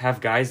you have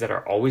guys that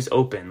are always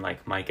open,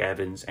 like Mike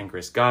Evans and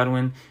Chris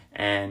Godwin,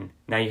 and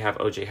now you have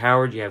O.J.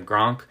 Howard, you have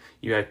Gronk,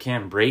 you have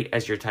Cam Brate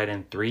as your tight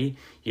end 3,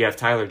 you have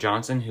Tyler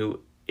Johnson, who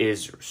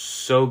is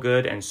so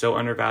good and so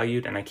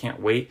undervalued, and I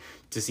can't wait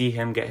to see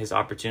him get his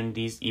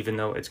opportunities, even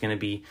though it's going to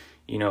be,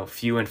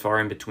 few and far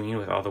in between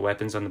with all the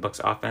weapons on the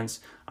Bucs offense.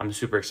 I'm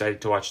super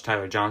excited to watch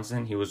Tyler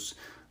Johnson. He was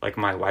like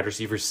my wide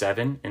receiver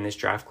 7 in this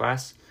draft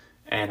class,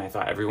 and I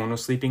thought everyone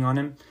was sleeping on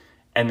him.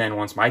 And then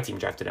once my team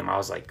drafted him, I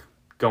was like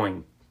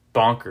going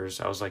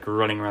bonkers. I was like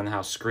running around the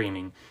house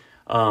screaming.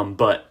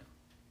 But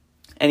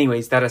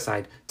anyways, that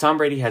aside, Tom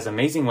Brady has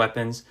amazing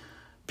weapons.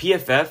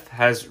 PFF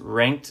has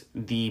ranked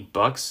the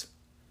Bucs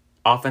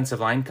offensive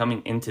line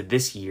coming into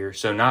this year,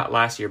 so not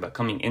last year, but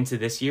coming into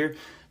this year,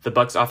 the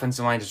Bucs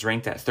offensive line is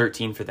ranked at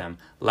 13 for them.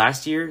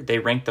 Last year, they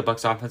ranked the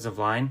Bucs offensive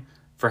line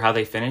for how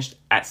they finished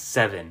at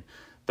 7.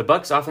 The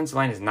Bucs offensive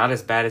line is not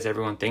as bad as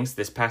everyone thinks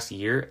this past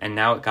year, and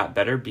now it got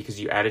better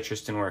because you added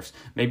Tristan Wirfs.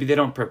 Maybe they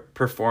don't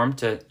perform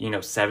to,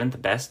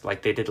 7th best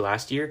like they did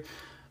last year,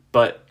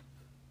 but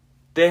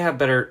they have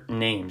better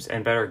names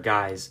and better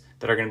guys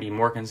that are going to be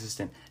more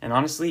consistent. And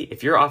honestly,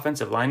 if you're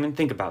offensive lineman,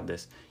 think about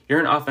this. You're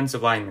an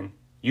offensive lineman.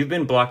 You've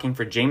been blocking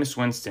for Jameis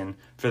Winston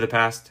for the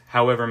past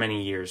however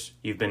many years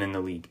you've been in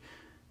the league.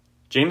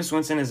 Jameis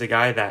Winston is a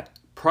guy that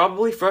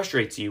probably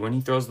frustrates you when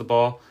he throws the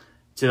ball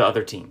to the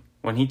other team.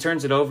 When he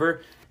turns it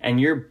over and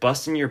you're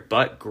busting your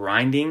butt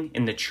grinding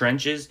in the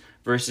trenches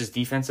versus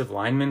defensive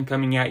linemen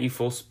coming at you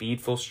full speed,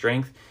 full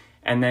strength,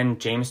 and then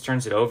Jameis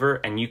turns it over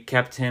and you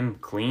kept him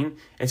clean,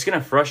 it's going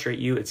to frustrate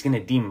you. It's going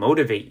to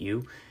demotivate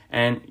you.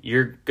 And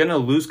you're going to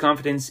lose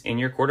confidence in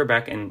your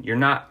quarterback and you're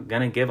not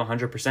going to give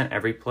 100%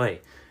 every play.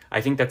 I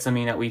think that's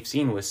something that we've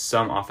seen with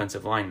some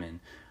offensive linemen.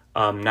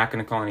 Not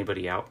going to call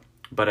anybody out,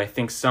 but I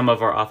think some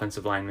of our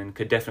offensive linemen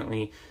could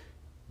definitely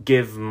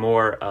give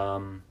more,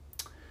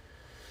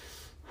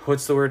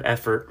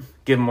 effort.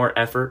 Give more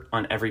effort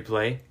on every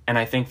play, and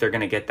I think they're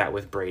going to get that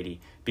with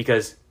Brady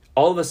because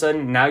all of a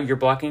sudden now you're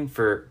blocking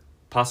for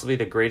possibly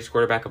the greatest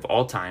quarterback of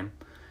all time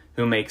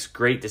who makes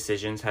great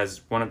decisions,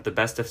 has one of the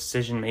best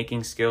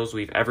decision-making skills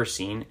we've ever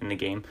seen in the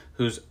game,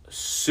 who's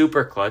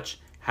super clutch,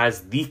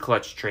 has the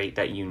clutch trait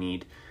that you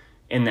need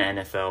in the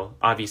NFL.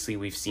 Obviously,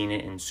 we've seen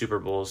it in Super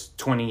Bowls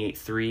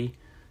 28-3.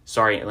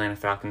 Sorry, Atlanta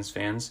Falcons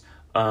fans.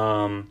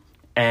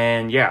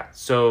 And yeah,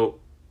 so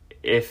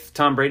if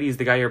Tom Brady is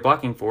the guy you're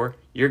blocking for,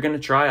 you're going to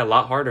try a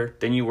lot harder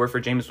than you were for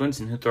Jameis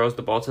Winston, who throws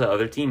the ball to the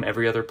other team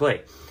every other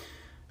play.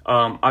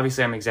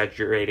 Obviously, I'm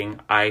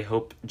exaggerating. I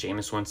hope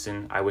Jameis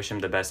Winston, I wish him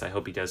the best. I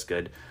hope he does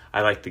good.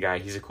 I like the guy.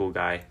 He's a cool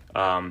guy.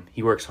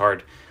 He works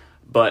hard.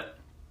 But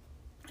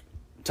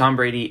Tom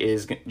Brady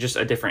is just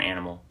a different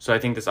animal. So I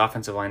think this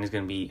offensive line is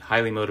going to be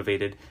highly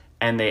motivated,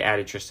 and they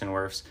added Tristan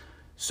Wirfs.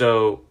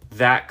 So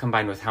that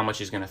combined with how much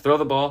he's going to throw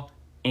the ball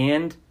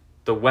and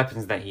the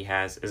weapons that he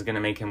has is going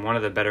to make him one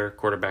of the better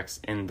quarterbacks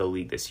in the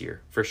league this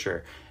year, for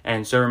sure.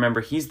 And so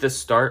remember, he's the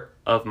start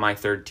of my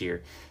third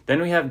tier.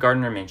 Then we have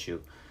Gardner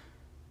Minshew.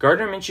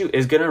 Gardner Minshew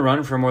is going to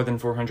run for more than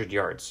 400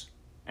 yards.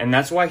 And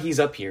that's why he's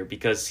up here,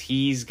 because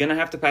he's going to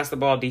have to pass the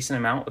ball a decent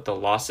amount with the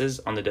losses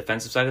on the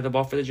defensive side of the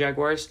ball for the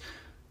Jaguars.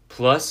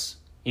 Plus,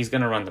 he's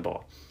going to run the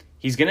ball.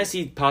 He's going to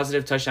see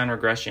positive touchdown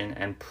regression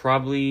and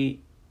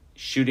probably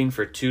shooting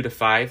for 2 to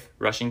 5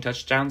 rushing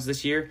touchdowns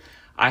this year.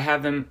 I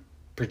have him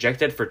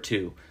projected for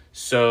 2.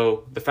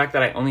 So the fact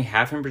that I only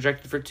have him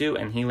projected for 2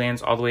 and he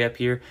lands all the way up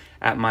here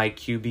at my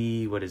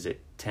QB,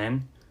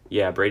 10?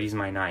 Yeah, Brady's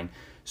my 9.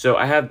 So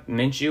I have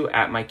Minshew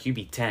at my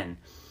QB 10.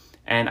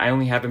 And I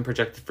only have him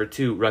projected for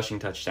 2 rushing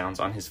touchdowns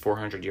on his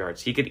 400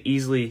 yards. He could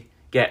easily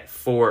get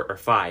 4 or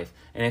 5.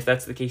 And if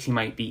that's the case, he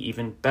might be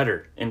even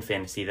better in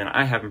fantasy than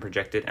I have him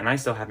projected. And I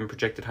still have him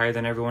projected higher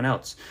than everyone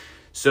else.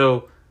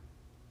 So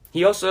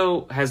he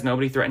also has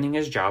nobody threatening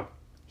his job.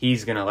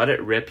 He's going to let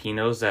it rip. He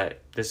knows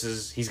that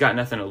he's got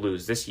nothing to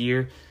lose. This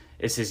year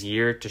is his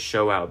year to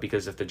show out,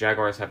 because if the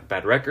Jaguars have a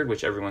bad record,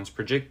 which everyone's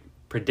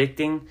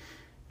predicting,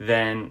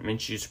 then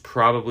Minshew's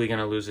probably going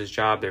to lose his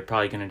job. They're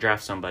probably going to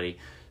draft somebody.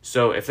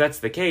 So if that's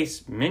the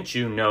case,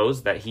 Minshew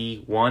knows that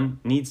he, 1,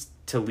 needs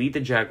to lead the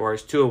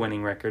Jaguars to a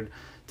winning record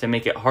to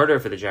make it harder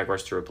for the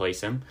Jaguars to replace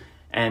him.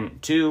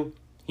 And 2,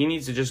 he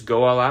needs to just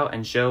go all out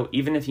and show,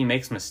 even if he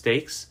makes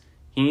mistakes,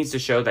 he needs to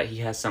show that he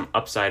has some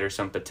upside or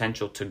some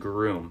potential to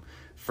groom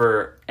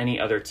for any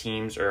other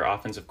teams or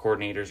offensive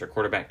coordinators or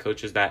quarterback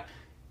coaches that,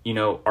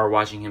 are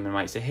watching him and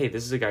might say, hey,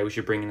 this is a guy we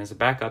should bring in as a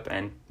backup,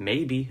 and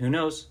maybe, who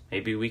knows,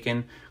 maybe we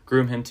can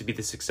groom him to be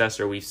the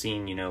successor we've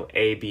seen,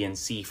 A, B, and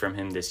C from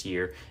him this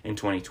year in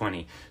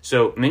 2020.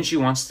 So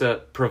Minshew wants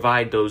to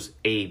provide those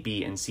A,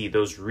 B, and C,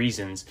 those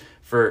reasons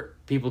for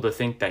people to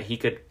think that he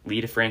could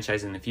lead a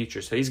franchise in the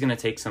future. So he's going to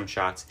take some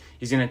shots.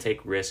 He's going to take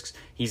risks.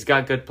 He's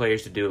got good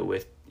players to do it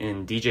with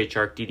in DJ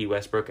Chark, D.D.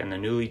 Westbrook, and the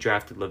newly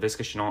drafted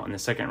Laviska Shenault in the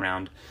second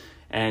round.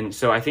 And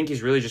so I think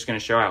he's really just going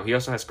to show out. He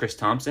also has Chris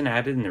Thompson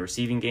added in the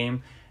receiving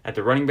game at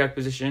the running back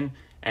position,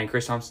 and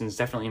Chris Thompson is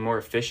definitely more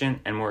efficient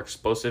and more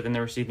explosive in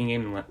the receiving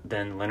game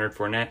than Leonard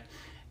Fournette.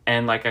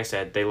 And like I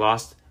said, they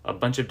lost a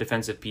bunch of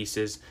defensive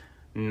pieces,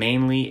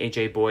 mainly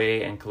A.J.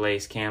 Boye and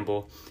Calais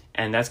Campbell,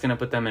 and that's going to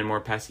put them in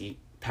more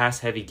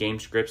pass-heavy game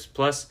scripts.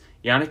 Plus,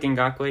 Yannick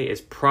Ngakoue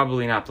is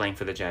probably not playing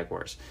for the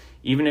Jaguars.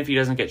 Even if he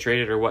doesn't get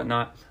traded or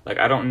whatnot,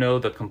 I don't know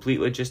the complete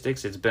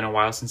logistics. It's been a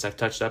while since I've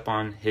touched up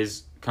on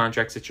his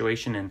contract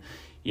situation and,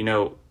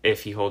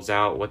 if he holds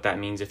out, what that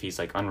means, if he's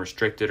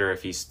unrestricted or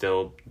if he's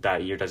still,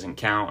 that year doesn't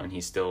count and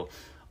he's still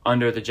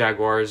under the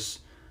Jaguars'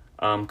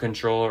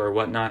 control or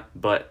whatnot.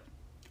 But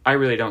I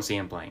really don't see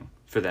him playing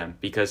for them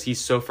because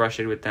he's so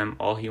frustrated with them.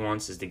 All he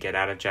wants is to get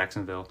out of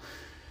Jacksonville.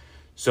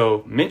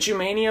 So Minshew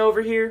Mania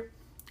over here,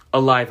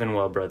 alive and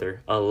well,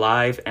 brother.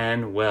 Alive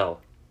and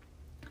well.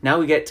 Now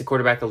we get to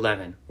quarterback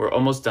 11. We're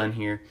almost done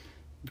here.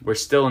 We're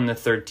still in the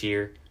third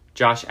tier.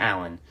 Josh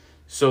Allen.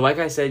 So like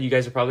I said, you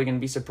guys are probably going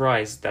to be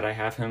surprised that I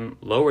have him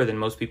lower than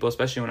most people,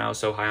 especially when I was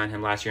so high on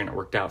him last year and it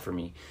worked out for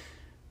me.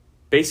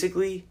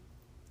 Basically,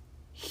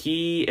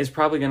 he is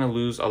probably going to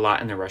lose a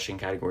lot in the rushing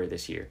category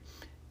this year.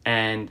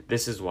 And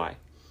this is why.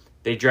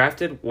 They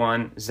drafted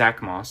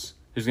Zach Moss,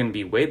 who's going to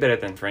be way better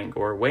than Frank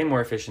Gore, way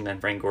more efficient than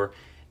Frank Gore.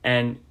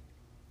 And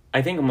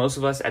I think most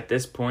of us at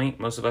this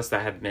point, most of us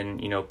that have been,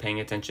 paying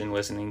attention,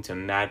 listening to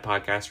mad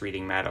podcasts,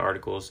 reading mad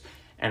articles,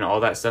 and all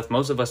that stuff,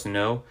 most of us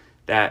know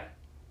that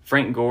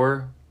Frank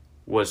Gore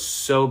was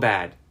so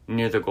bad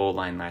near the goal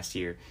line last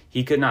year.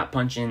 He could not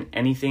punch in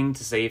anything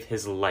to save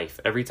his life.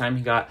 Every time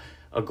he got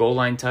a goal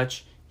line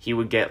touch, he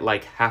would get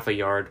half a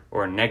yard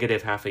or a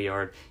negative half a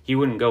yard. He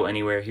wouldn't go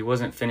anywhere. He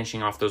wasn't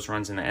finishing off those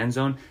runs in the end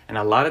zone. And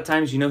a lot of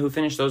times, who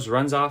finished those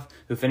runs off,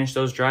 who finished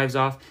those drives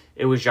off?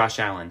 It was Josh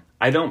Allen.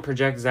 I don't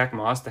project Zach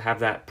Moss to have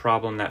that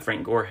problem that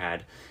Frank Gore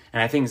had.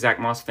 And I think Zach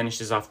Moss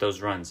finishes off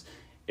those runs.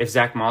 If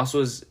Zach Moss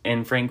was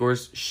in Frank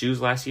Gore's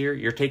shoes last year,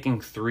 you're taking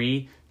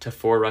 3 to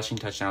 4 rushing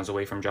touchdowns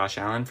away from Josh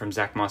Allen from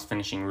Zach Moss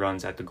finishing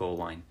runs at the goal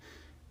line.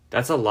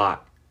 That's a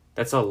lot.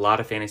 That's a lot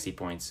of fantasy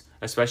points,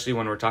 especially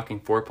when we're talking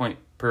 4-point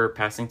per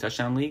passing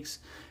touchdown leagues,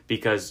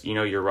 because,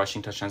 your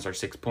rushing touchdowns are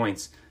 6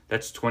 points.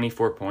 That's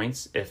 24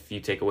 points. If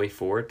you take away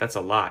 4, that's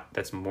a lot.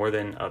 That's more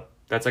than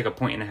that's like a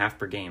 1.5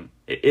 per game.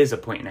 It is a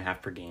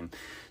 1.5 per game.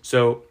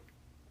 So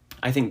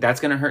I think that's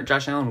going to hurt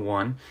Josh Allen,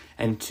 1.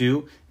 And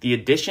 2, the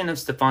addition of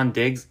Stephon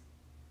Diggs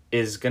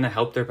is going to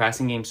help their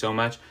passing game so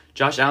much.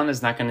 Josh Allen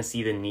is not going to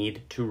see the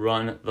need to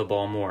run the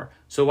ball more.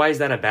 So why is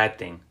that a bad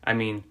thing? I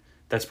mean,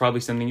 that's probably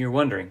something you're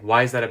wondering.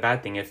 Why is that a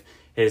bad thing? If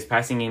his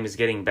passing game is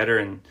getting better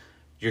and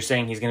you're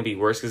saying he's going to be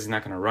worse because he's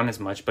not going to run as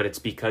much, but it's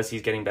because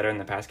he's getting better in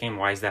the pass game,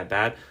 why is that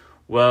bad?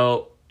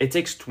 Well, it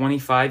takes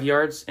 25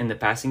 yards in the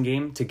passing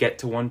game to get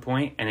to 1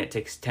 point, and it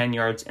takes 10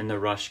 yards in the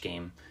rush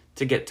game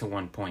to get to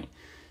 1 point.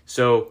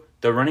 So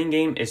the running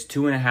game is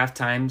 2.5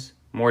 times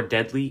more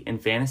deadly in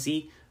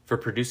fantasy for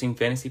producing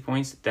fantasy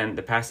points than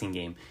the passing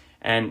game.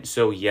 And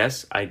so,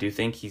 yes, I do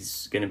think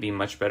he's going to be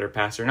much better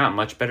passer. Not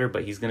much better,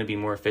 but he's going to be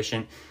more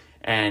efficient.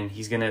 and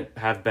he's going to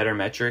have better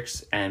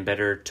metrics and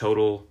better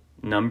total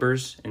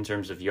numbers in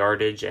terms of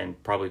yardage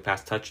and probably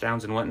pass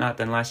touchdowns and whatnot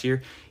than last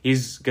year.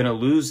 He's going to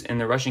lose in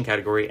the rushing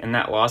category, and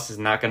that loss is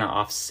not going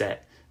to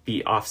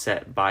be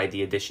offset by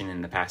the addition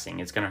in the passing.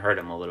 It's going to hurt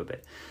him a little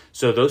bit.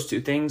 So those two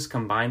things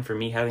combine for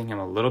me having him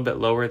a little bit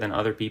lower than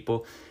other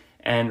people.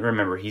 And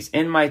remember, he's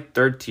in my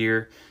third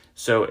tier.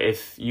 So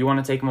if you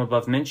want to take him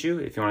above Minshew,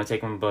 if you want to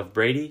take him above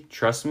Brady,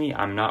 trust me,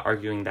 I'm not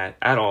arguing that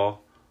at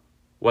all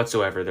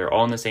whatsoever. They're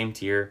all in the same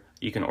tier.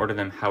 You can order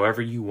them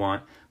however you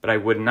want, but I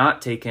would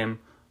not take him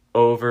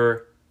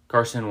over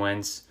Carson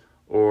Wentz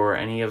or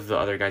any of the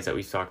other guys that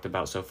we've talked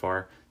about so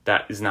far.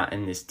 That is not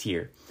in this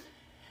tier.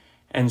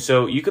 And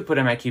so you could put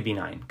him at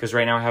QB9, because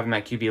right now I have him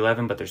at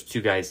QB11, but there's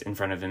two guys in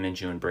front of him,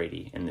 Minshew and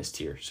Brady, in this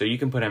tier. So you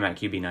can put him at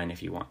QB9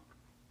 if you want.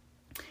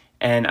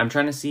 And I'm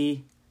trying to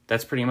see,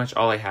 that's pretty much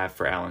all I have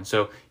for Allen.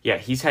 So yeah,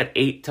 he's had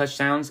 8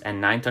 touchdowns and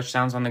 9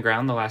 touchdowns on the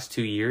ground the last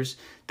 2 years.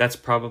 That's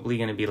probably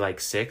going to be like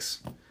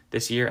 6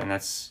 this year, and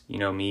that's,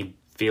 me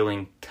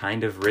feeling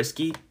kind of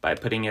risky by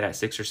putting it at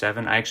 6 or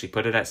 7. I actually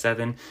put it at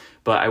 7,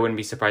 but I wouldn't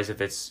be surprised if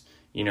it's,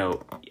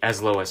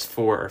 as low as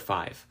 4 or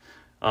 5.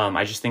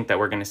 I just think that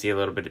we're going to see a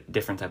little bit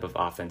different type of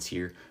offense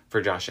here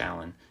for Josh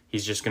Allen.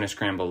 He's just going to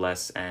scramble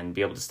less and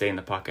be able to stay in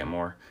the pocket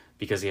more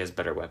because he has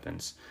better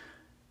weapons.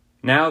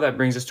 Now that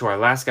brings us to our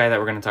last guy that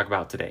we're going to talk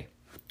about today,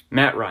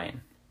 Matt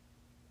Ryan.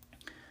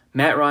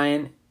 Matt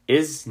Ryan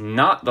is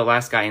not the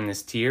last guy in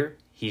this tier.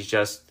 He's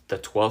just the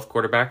 12th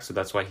quarterback, so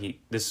that's why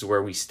this is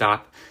where we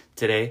stop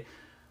today.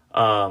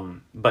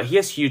 But he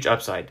has huge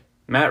upside.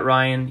 Matt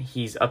Ryan,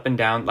 he's up and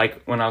down.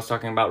 Like when I was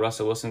talking about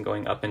Russell Wilson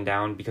going up and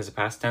down because of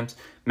pass attempts,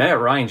 Matt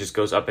Ryan just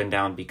goes up and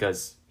down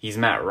because he's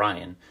Matt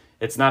Ryan.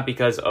 It's not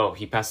because,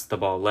 he passes the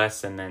ball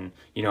less and then,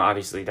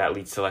 obviously that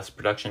leads to less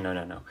production.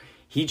 No.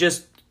 He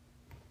just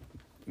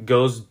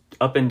goes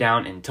up and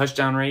down in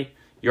touchdown rate,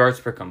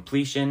 yards per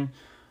completion,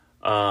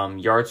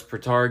 yards per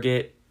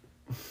target,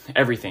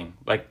 everything.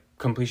 Like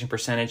completion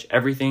percentage,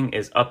 everything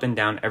is up and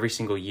down every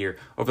single year.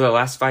 Over the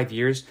last 5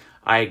 years,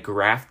 I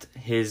graphed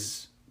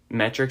his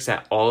metrics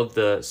at all of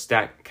the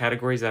stat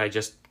categories that I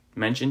just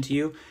mentioned to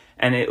you,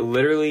 and it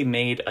literally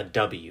made a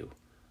W.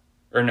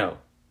 Or no,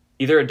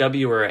 either a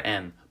W or an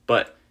M,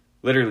 but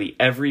literally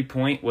every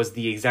point was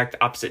the exact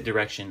opposite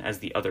direction as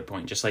the other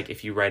point, just like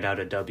if you write out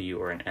a W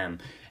or an M.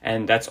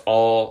 And that's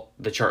all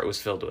the chart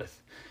was filled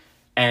with.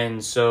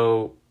 And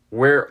so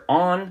we're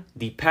on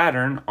the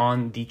pattern,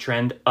 on the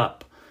trend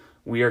up.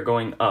 We are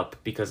going up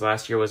because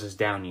last year was his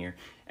down year.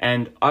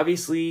 And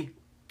obviously,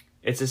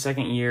 it's his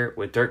second year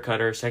with Dirk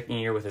Cutter, second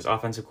year with his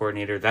offensive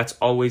coordinator. That's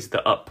always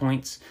the up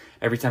points.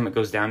 Every time it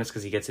goes down, it's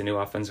because he gets a new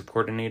offensive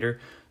coordinator.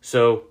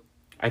 So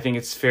I think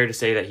it's fair to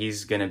say that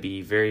he's going to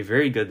be very,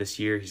 very good this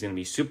year. He's going to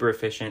be super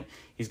efficient.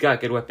 He's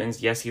got good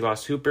weapons. Yes, he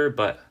lost Hooper,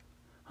 but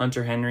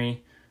Hayden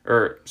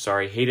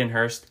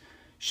Hurst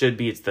should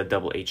be. It's the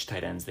double H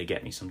tight ends. They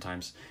get me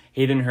sometimes.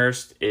 Hayden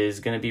Hurst is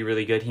going to be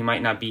really good. He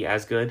might not be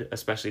as good,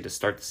 especially to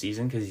start the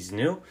season because he's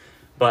new.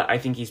 But I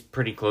think he's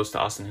pretty close to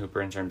Austin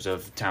Hooper in terms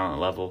of talent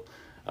level.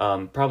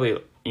 Probably,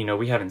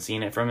 we haven't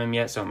seen it from him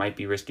yet, so it might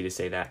be risky to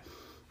say that.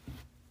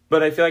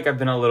 But I feel like I've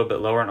been a little bit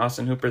lower on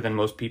Austin Hooper than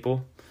most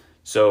people.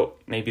 So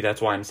maybe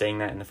that's why I'm saying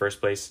that in the first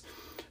place.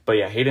 But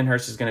yeah, Hayden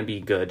Hurst is going to be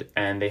good.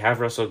 And they have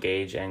Russell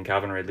Gage and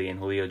Calvin Ridley and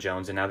Julio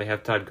Jones. And now they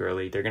have Todd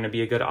Gurley. They're going to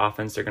be a good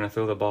offense. They're going to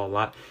throw the ball a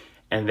lot.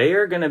 And they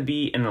are going to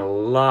be in a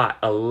lot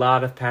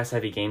of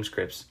pass-heavy game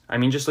scripts. I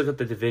mean, just look at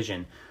the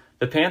division.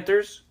 The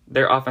Panthers,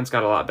 their offense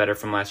got a lot better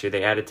from last year.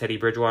 They added Teddy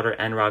Bridgewater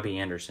and Robbie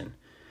Anderson.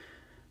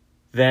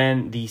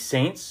 Then the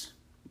Saints,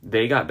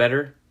 they got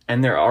better,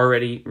 and they're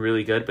already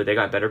really good, but they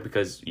got better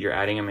because you're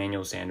adding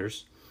Emmanuel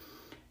Sanders.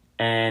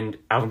 And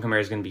Alvin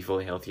Kamara is going to be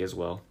fully healthy as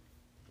well.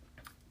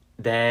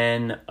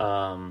 Then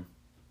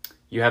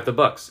you have the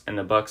Bucs, and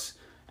the Bucs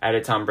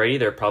added Tom Brady.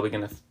 They're probably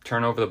going to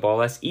turn over the ball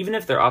less, even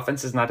if their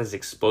offense is not as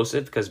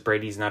explosive because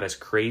Brady's not as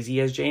crazy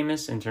as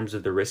Jameis in terms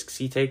of the risks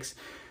he takes.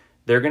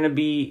 They're going to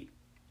be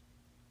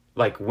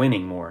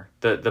winning more.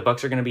 The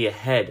Bucs are going to be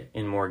ahead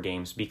in more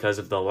games because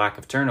of the lack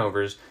of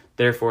turnovers.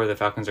 Therefore, the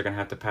Falcons are going to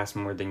have to pass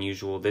more than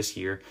usual this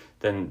year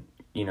than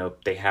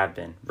they have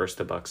been versus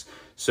the Bucs.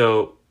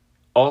 So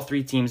all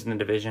 3 teams in the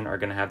division are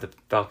going to have the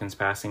Falcons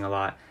passing a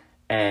lot,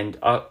 and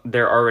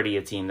they're already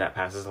a team that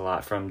passes a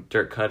lot from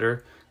Dirk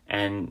Cutter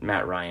and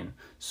Matt Ryan.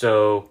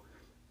 So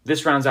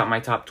this rounds out my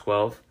top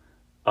 12.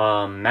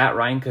 Matt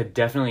Ryan could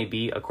definitely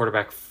be a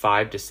quarterback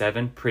 5 to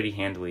 7 pretty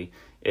handily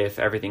if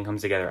everything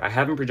comes together. I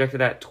haven't projected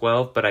at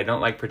 12, but I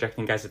don't like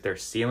projecting guys at their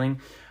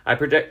ceiling. I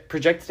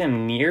projected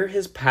him near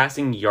his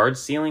passing yard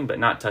ceiling, but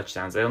not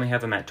touchdowns. I only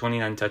have him at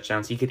 29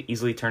 touchdowns. He could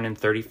easily turn in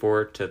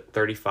 34 to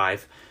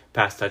 35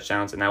 pass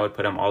touchdowns, and that would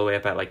put him all the way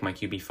up at my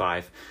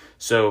QB5.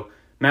 So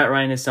Matt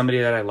Ryan is somebody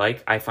that I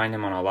like. I find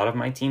him on a lot of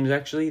my teams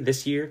actually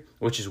this year,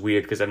 which is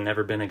weird because I've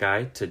never been a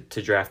guy to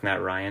draft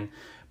Matt Ryan.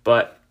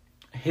 But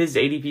his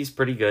ADP is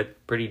pretty good,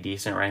 pretty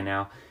decent right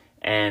now,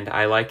 and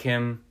I like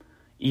him.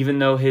 Even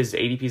though his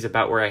ADP is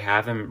about where I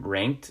have him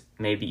ranked,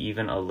 maybe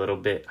even a little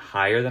bit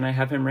higher than I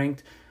have him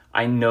ranked,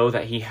 I know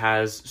that he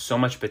has so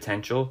much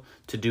potential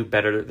to do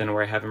better than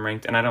where I have him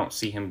ranked, and I don't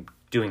see him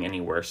doing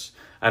any worse.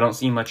 I don't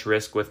see much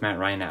risk with Matt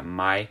Ryan at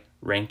my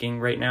ranking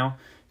right now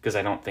because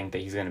I don't think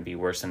that he's going to be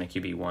worse than a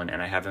QB1,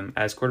 and I have him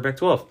as quarterback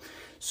 12.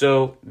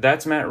 So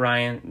that's Matt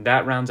Ryan.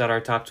 That rounds out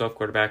our top 12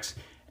 quarterbacks.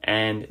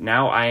 And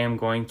now I am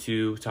going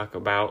to talk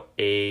about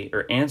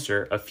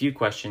answer a few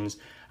questions.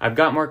 I've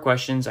got more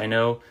questions. I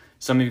know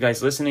some of you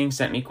guys listening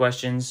sent me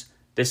questions.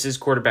 This is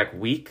quarterback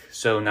week,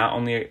 so not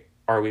only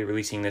are we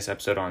releasing this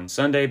episode on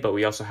Sunday, but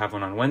we also have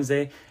one on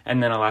Wednesday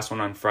and then a last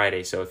one on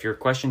Friday. So if your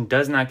question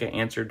does not get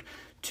answered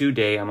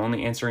today, I'm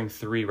only answering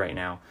 3 right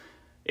now.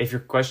 If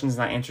your question is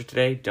not answered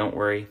today, don't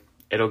worry.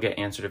 It'll get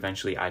answered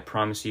eventually. I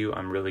promise you.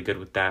 I'm really good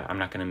with that. I'm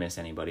not going to miss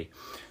anybody.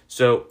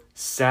 So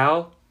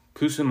Sal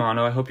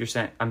Kusumano, I hope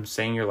I'm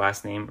saying your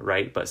last name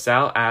right, but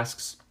Sal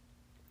asks,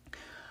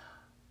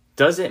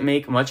 does it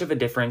make much of a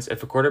difference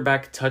if a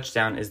quarterback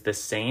touchdown is the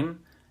same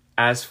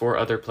as for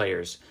other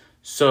players?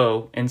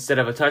 So instead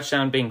of a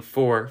touchdown being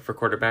 4 for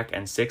quarterback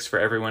and 6 for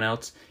everyone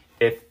else,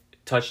 if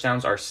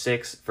touchdowns are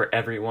 6 for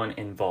everyone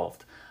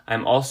involved.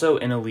 I'm also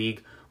in a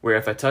league where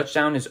if a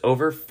touchdown is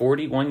over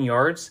 41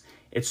 yards,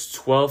 it's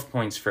 12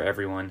 points for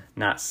everyone,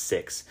 not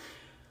 6.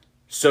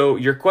 So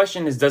your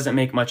question is, does it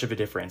make much of a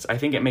difference? I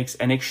think it makes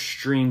an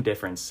extreme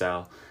difference,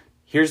 Sal.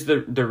 Here's the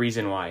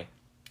reason why.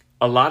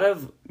 A lot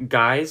of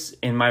guys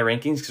in my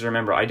rankings, because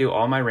remember, I do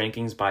all my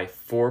rankings by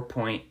 4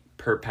 point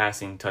per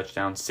passing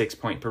touchdown, 6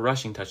 point per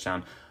rushing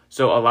touchdown.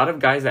 So a lot of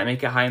guys that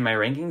make it high in my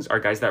rankings are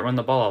guys that run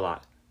the ball a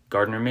lot.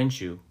 Gardner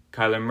Minshew,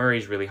 Kyler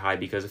Murray's really high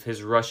because of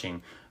his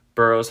rushing.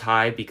 Burrow's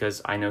high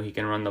because I know he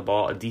can run the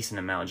ball a decent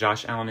amount.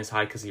 Josh Allen is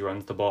high because he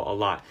runs the ball a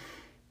lot.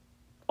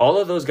 All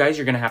of those guys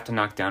you're going to have to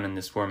knock down in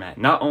this format.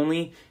 Not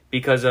only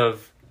because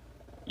of,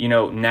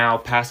 now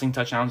passing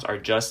touchdowns are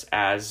just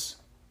as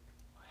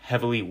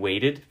heavily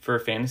weighted for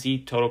fantasy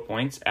total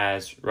points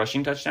as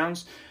rushing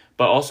touchdowns,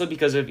 but also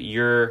because of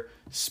your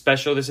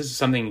special, this is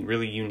something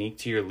really unique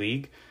to your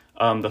league,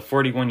 the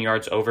 41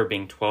 yards over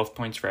being 12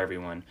 points for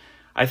everyone.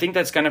 I think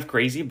that's kind of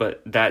crazy,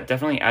 but that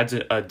definitely adds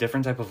a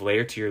different type of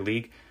layer to your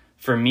league.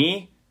 For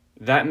me,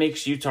 that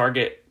makes you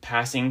target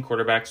passing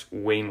quarterbacks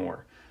way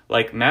more.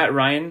 Like Matt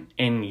Ryan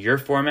in your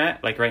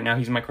format, like right now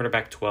he's my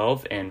quarterback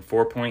 12 and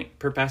 4 point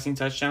per passing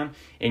touchdown.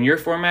 In your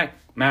format,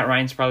 Matt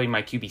Ryan's probably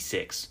my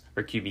QB6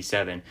 or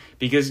QB7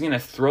 because he's going to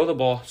throw the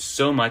ball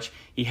so much.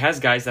 He has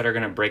guys that are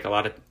going to break a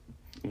lot of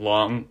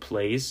long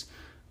plays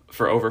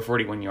for over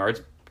 41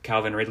 yards.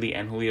 Calvin Ridley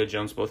and Julio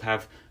Jones both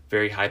have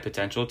very high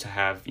potential to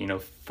have,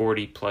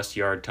 40 plus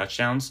yard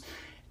touchdowns.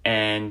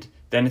 And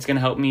then it's going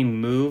to help me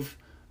move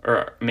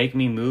or make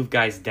me move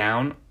guys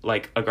down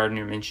like a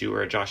Gardner Minshew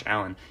or a Josh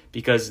Allen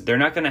because they're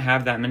not going to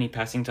have that many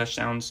passing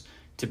touchdowns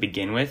to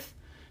begin with.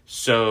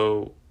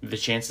 So the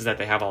chances that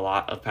they have a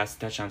lot of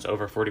passing touchdowns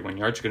over 41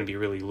 yards are going to be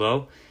really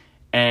low.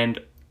 And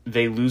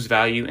they lose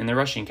value in the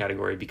rushing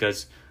category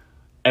because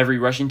every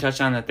rushing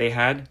touchdown that they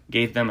had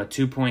gave them a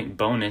 2-point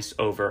bonus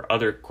over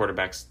other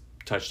quarterbacks'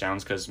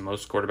 touchdowns because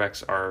most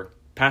quarterbacks are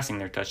passing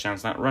their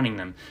touchdowns, not running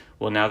them.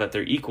 Well, now that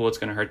they're equal, it's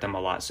going to hurt them a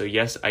lot. So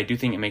yes, I do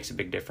think it makes a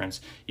big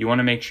difference. You want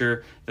to make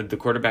sure that the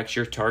quarterbacks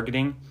you're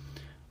targeting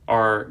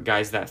are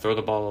guys that throw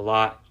the ball a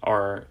lot,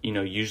 are,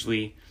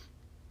 usually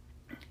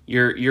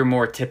your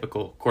more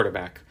typical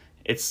quarterback.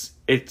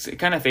 It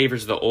kind of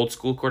favors the old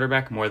school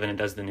quarterback more than it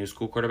does the new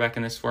school quarterback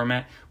in this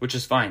format, which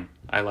is fine.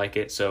 I like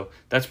it. So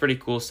that's pretty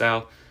cool,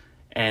 Sal.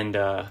 And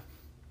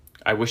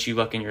I wish you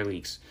luck in your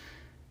leagues.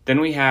 Then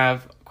we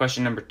have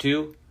question number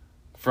 2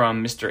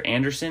 from Mr.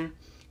 Anderson.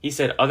 He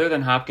said, other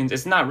than Hopkins,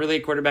 it's not really a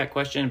quarterback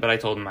question, but I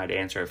told him I'd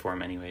answer it for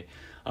him anyway.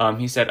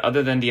 He said,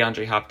 other than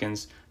DeAndre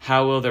Hopkins,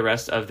 how will the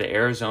rest of the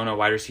Arizona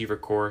wide receiver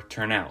core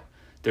turn out?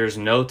 There's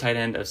no tight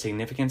end of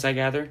significance, I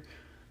gather.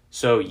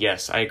 So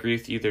yes, I agree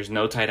with you. There's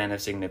no tight end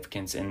of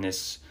significance in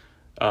this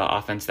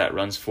offense that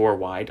runs 4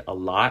 wide a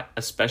lot,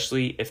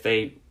 especially if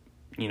they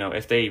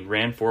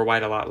ran 4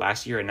 wide a lot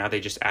last year and now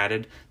they just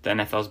added the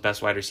NFL's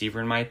best wide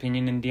receiver, in my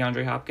opinion, in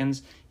DeAndre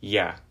Hopkins.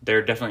 Yeah,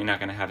 they're definitely not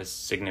going to have a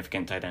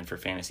significant tight end for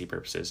fantasy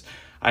purposes.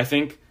 I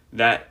think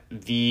that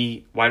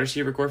the wide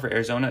receiver core for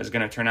Arizona is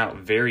going to turn out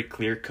very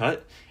clear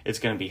cut. It's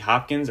going to be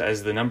Hopkins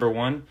as the number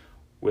 1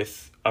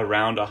 with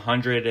around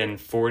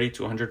 140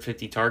 to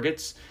 150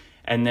 targets.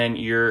 And then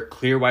your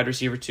clear wide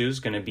receiver 2 is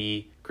going to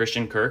be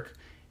Christian Kirk.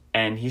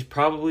 And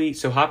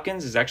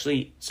Hopkins is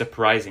actually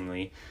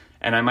surprisingly,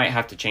 and I might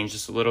have to change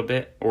this a little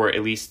bit, or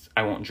at least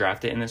I won't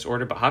draft it in this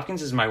order, but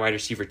Hopkins is my wide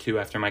receiver 2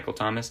 after Michael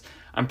Thomas.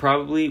 I'm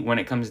probably, when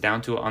it comes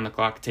down to it on the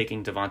clock,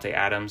 taking Devontae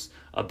Adams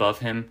above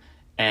him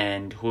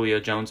and Julio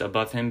Jones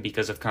above him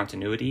because of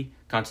continuity.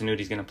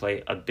 Continuity is going to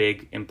play a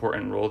big,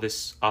 important role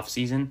this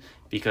offseason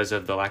because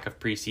of the lack of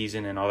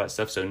preseason and all that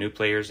stuff. So new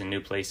players in new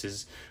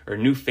places, or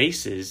new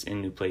faces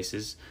in new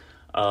places,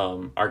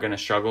 are going to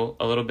struggle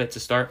a little bit to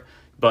start.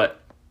 But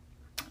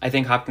I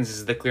think Hopkins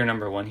is the clear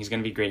number 1. He's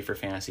going to be great for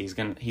fantasy.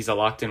 He's a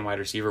locked-in wide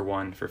receiver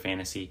 1 for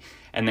fantasy.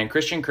 And then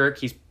Christian Kirk,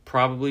 he's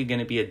probably going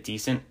to be a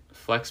decent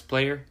flex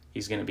player.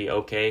 He's going to be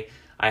okay.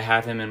 I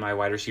have him in my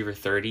wide receiver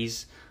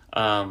 30s,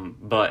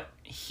 but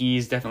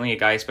he's definitely a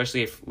guy,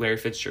 especially if Larry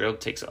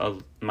Fitzgerald takes a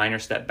minor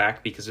step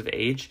back because of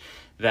age,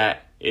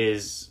 that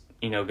is,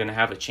 going to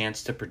have a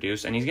chance to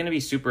produce. And he's going to be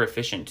super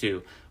efficient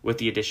too with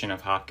the addition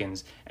of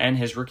Hopkins. And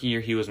his rookie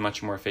year, he was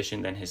much more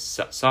efficient than his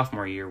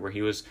sophomore year, where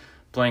he was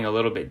playing a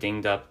little bit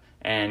dinged up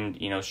and,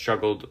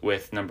 struggled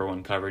with number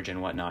one coverage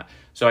and whatnot.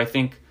 So I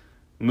think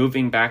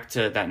moving back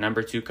to that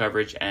number two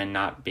coverage and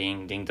not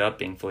being dinged up,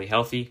 being fully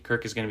healthy,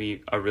 Kirk is going to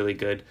be a really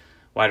good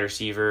wide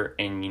receiver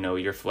in,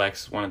 your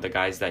flex, one of the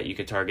guys that you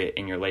could target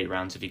in your late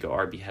rounds if you go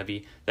RB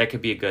heavy. That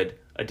could be a good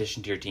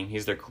addition to your team.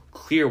 He's their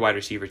clear wide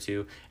receiver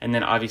 2, and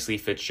then obviously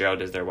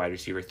Fitzgerald is their wide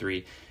receiver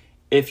 3.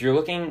 If you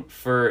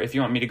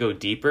want me to go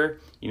deeper,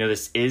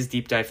 this is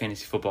Deep Dive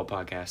Fantasy Football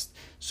Podcast.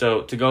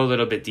 So to go a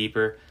little bit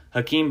deeper,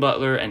 Hakeem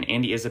Butler and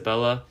Andy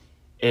Isabella,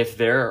 if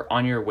they're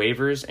on your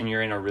waivers and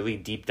you're in a really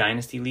deep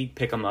dynasty league,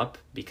 pick them up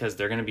because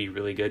they're going to be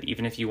really good.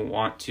 Even if you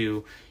want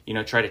to,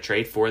 try to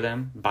trade for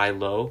them, buy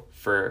low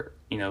for,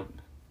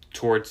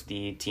 towards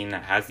the team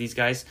that has these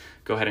guys,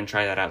 go ahead and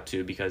try that out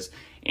too, because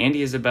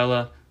Andy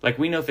Isabella,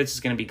 we know Fitz is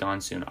going to be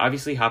gone soon.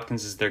 Obviously,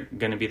 Hopkins is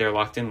going to be their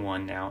locked-in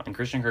 1 now, and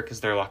Christian Kirk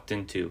is their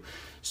locked-in 2.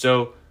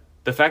 So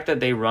the fact that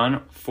they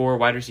run 4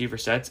 wide receiver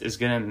sets is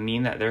going to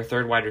mean that their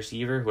third wide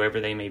receiver, whoever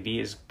they may be,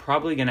 is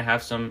probably going to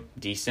have some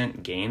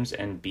decent games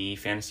and be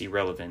fantasy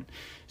relevant.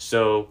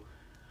 So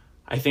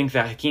I think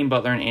that Hakeem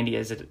Butler and Andy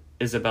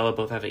Isabella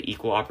both have an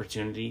equal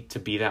opportunity to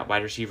be that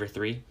wide receiver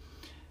 3.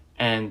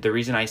 And the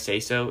reason I say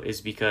so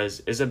is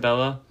because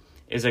Isabella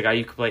is a guy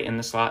you could play in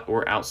the slot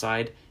or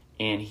outside,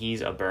 and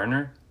he's a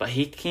burner. But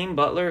Hakeem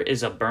Butler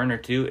is a burner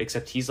too,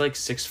 except he's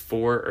 6'4"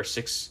 or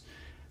 6...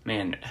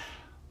 Man,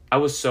 I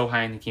was so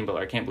high on Hakeem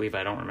Butler. I can't believe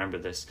I don't remember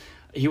this.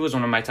 He was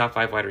one of my top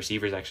 5 wide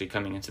receivers actually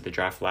coming into the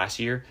draft last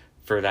year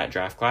for that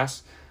draft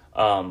class.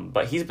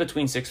 But he's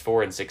between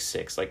 6'4" and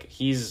 6'6".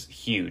 He's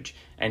huge.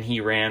 And he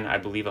ran, I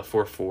believe, a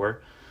 4.4.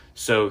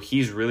 So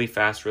he's really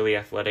fast, really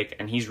athletic,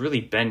 and he's really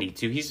bendy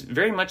too. He's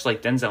very much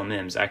like Denzel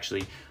Mims,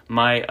 actually.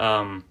 My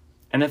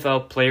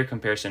NFL player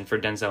comparison for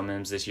Denzel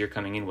Mims this year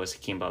coming in was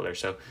Hakeem Butler.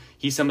 So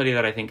he's somebody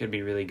that I think could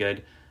be really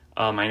good.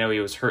 I know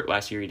he was hurt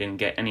last year. He didn't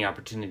get any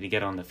opportunity to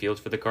get on the field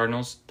for the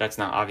Cardinals. That's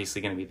not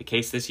obviously going to be the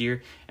case this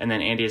year. And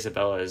then Andy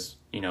Isabella is,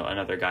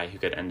 another guy who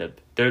could end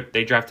up...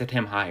 They drafted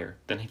him higher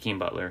than Hakeem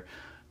Butler.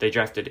 They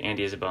drafted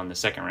Andy Isabella in the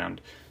second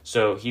round.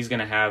 So he's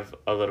going to have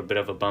a little bit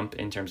of a bump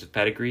in terms of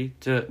pedigree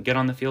to get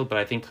on the field, but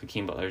I think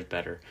Hakeem Butler is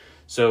better.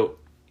 So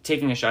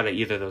taking a shot at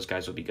either of those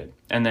guys will be good.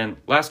 And then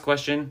last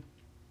question,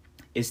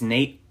 is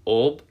Nate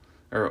Olb,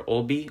 or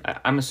Olby?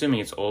 I'm assuming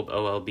it's Olb,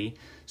 O-L-B.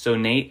 So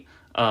Nate,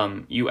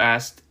 you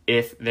asked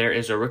if there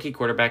is a rookie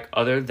quarterback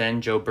other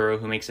than Joe Burrow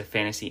who makes a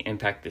fantasy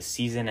impact this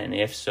season, and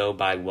if so,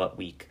 by what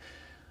week?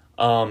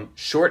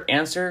 Short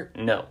answer,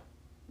 no.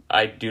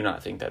 I do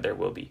not think that there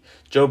will be.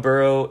 Joe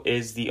Burrow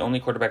is the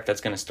only quarterback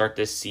that's going to start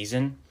this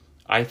season.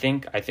 I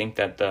think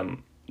that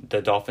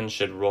the Dolphins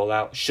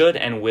should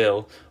and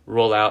will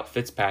roll out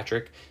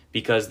Fitzpatrick,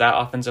 because that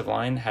offensive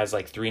line has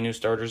 3 new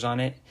starters on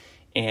it.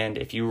 And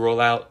if you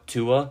roll out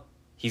Tua,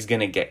 he's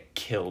going to get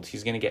killed.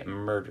 He's going to get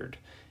murdered.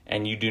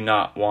 And you do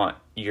not want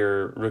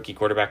your rookie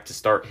quarterback to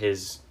start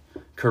his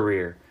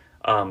career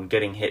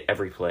getting hit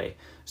every play.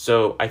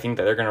 So I think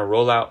that they're going to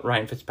roll out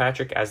Ryan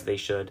Fitzpatrick, as they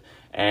should.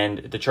 And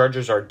the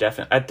Chargers are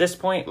definitely... At this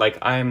point,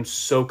 I'm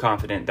so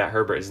confident that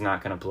Herbert is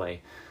not going to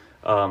play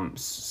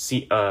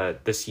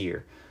this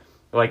year.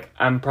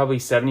 I'm probably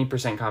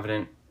 70%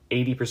 confident,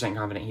 80%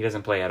 confident he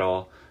doesn't play at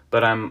all.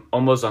 But I'm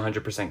almost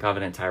 100%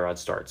 confident Tyrod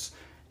starts.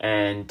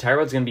 And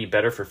Tyrod's going to be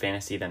better for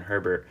fantasy than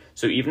Herbert.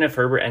 So even if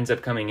Herbert ends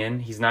up coming in,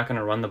 he's not going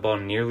to run the ball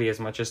nearly as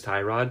much as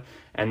Tyrod.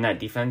 And that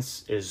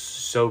defense is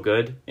so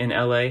good in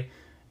LA.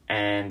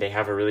 And they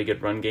have a really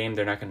good run game.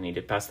 They're not going to need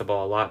to pass the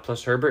ball a lot.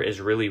 Plus, Herbert is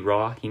really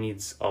raw. He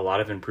needs a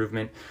lot of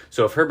improvement.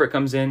 So if Herbert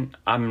comes in,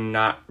 I'm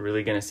not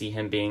really going to see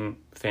him being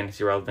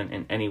fantasy relevant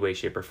in any way,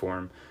 shape, or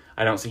form.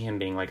 I don't see him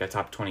being a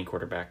top 20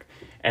 quarterback.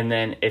 And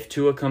then if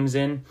Tua comes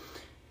in,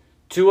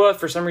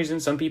 for some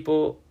reason, some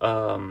people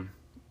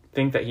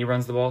think that he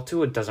runs the ball.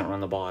 Tua doesn't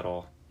run the ball at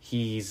all.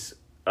 He's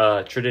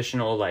a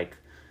traditional,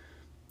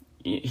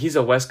 he's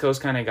a West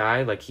Coast kind of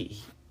guy.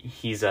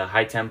 He's a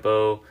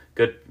high-tempo,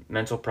 good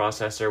mental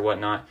processor,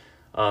 whatnot,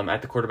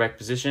 at the quarterback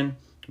position.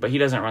 But he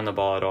doesn't run the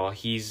ball at all.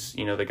 He's,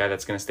 the guy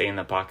that's going to stay in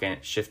the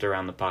pocket, shift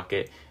around the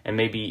pocket, and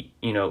maybe,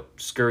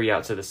 scurry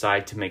out to the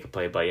side to make a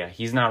play. But, yeah,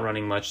 he's not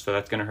running much, so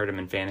that's going to hurt him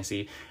in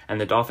fantasy. And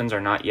the Dolphins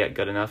are not yet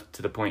good enough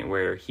to the point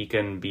where he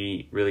can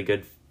be really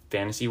good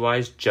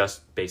fantasy-wise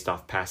just based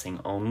off passing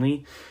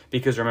only.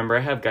 Because, remember,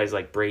 I have guys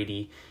like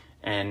Brady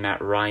and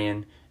Matt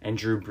Ryan and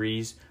Drew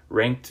Brees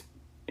ranked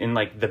in,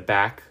 the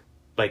back,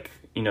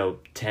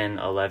 10,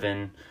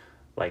 11,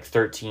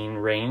 13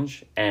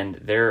 range, and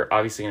they're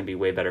obviously going to be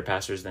way better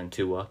passers than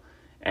Tua,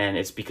 and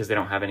it's because they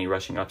don't have any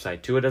rushing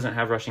upside. Tua doesn't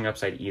have rushing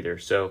upside either,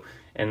 so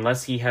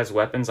unless he has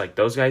weapons like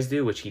those guys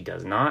do, which he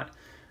does not,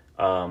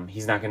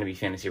 he's not going to be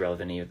fantasy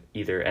relevant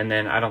either, and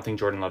then I don't think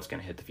Jordan Love's going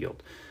to hit the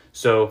field.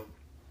 So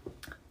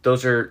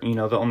those are,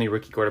 the only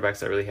rookie quarterbacks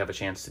that really have a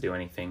chance to do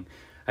anything.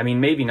 I mean,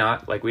 maybe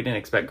not. Like, we didn't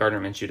expect Gardner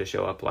Minshew to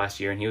show up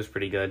last year, and he was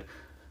pretty good.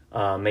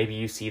 Maybe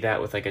you see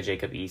that with like a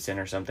Jacob Eason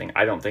or something.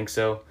 I don't think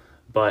so,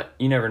 but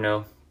you never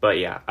know. But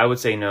yeah, I would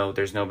say no.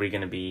 There's nobody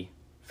going to be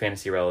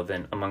fantasy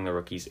relevant among the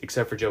rookies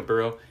except for Joe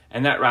Burrow.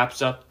 And that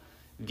wraps up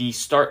the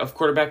start of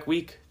quarterback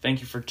week.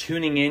 Thank you for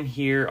tuning in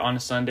here on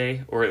a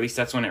Sunday, or at least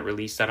that's when it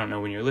released. I don't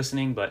know when you're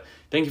listening, but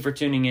thank you for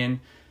tuning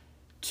in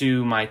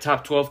to my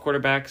top 12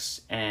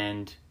 quarterbacks.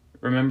 And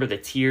remember the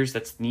tiers.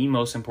 That's the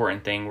most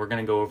important thing. We're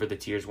going to go over the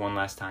tiers one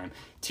last time.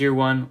 Tier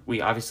 1,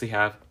 we obviously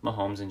have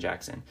Mahomes and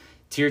Jackson.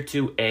 Tier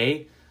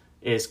 2A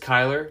is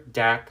Kyler,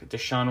 Dak,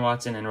 Deshaun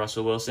Watson, and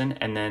Russell Wilson.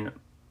 And then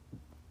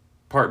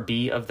part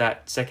B of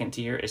that second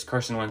tier is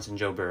Carson Wentz and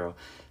Joe Burrow.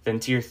 Then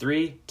tier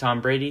 3,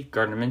 Tom Brady,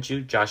 Gardner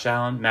Minshew, Josh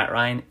Allen, Matt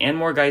Ryan, and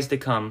more guys to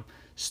come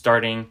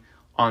starting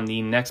on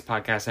the next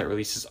podcast that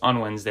releases on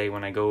Wednesday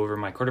when I go over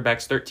my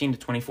quarterbacks 13 to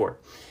 24.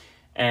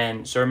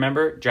 And so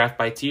remember, draft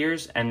by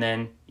tiers, and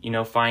then,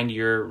 find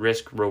your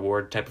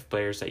risk-reward type of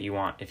players that you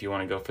want. If you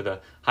want to go for the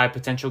high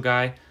potential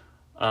guy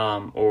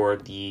or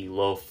the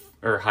low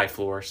or high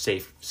floor,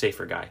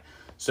 safer guy.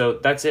 So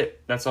that's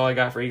it. That's all I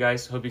got for you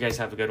guys. Hope you guys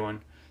have a good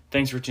one.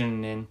 Thanks for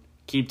tuning in.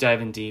 Keep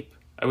diving deep.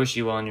 I wish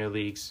you well in your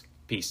leagues.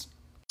 Peace.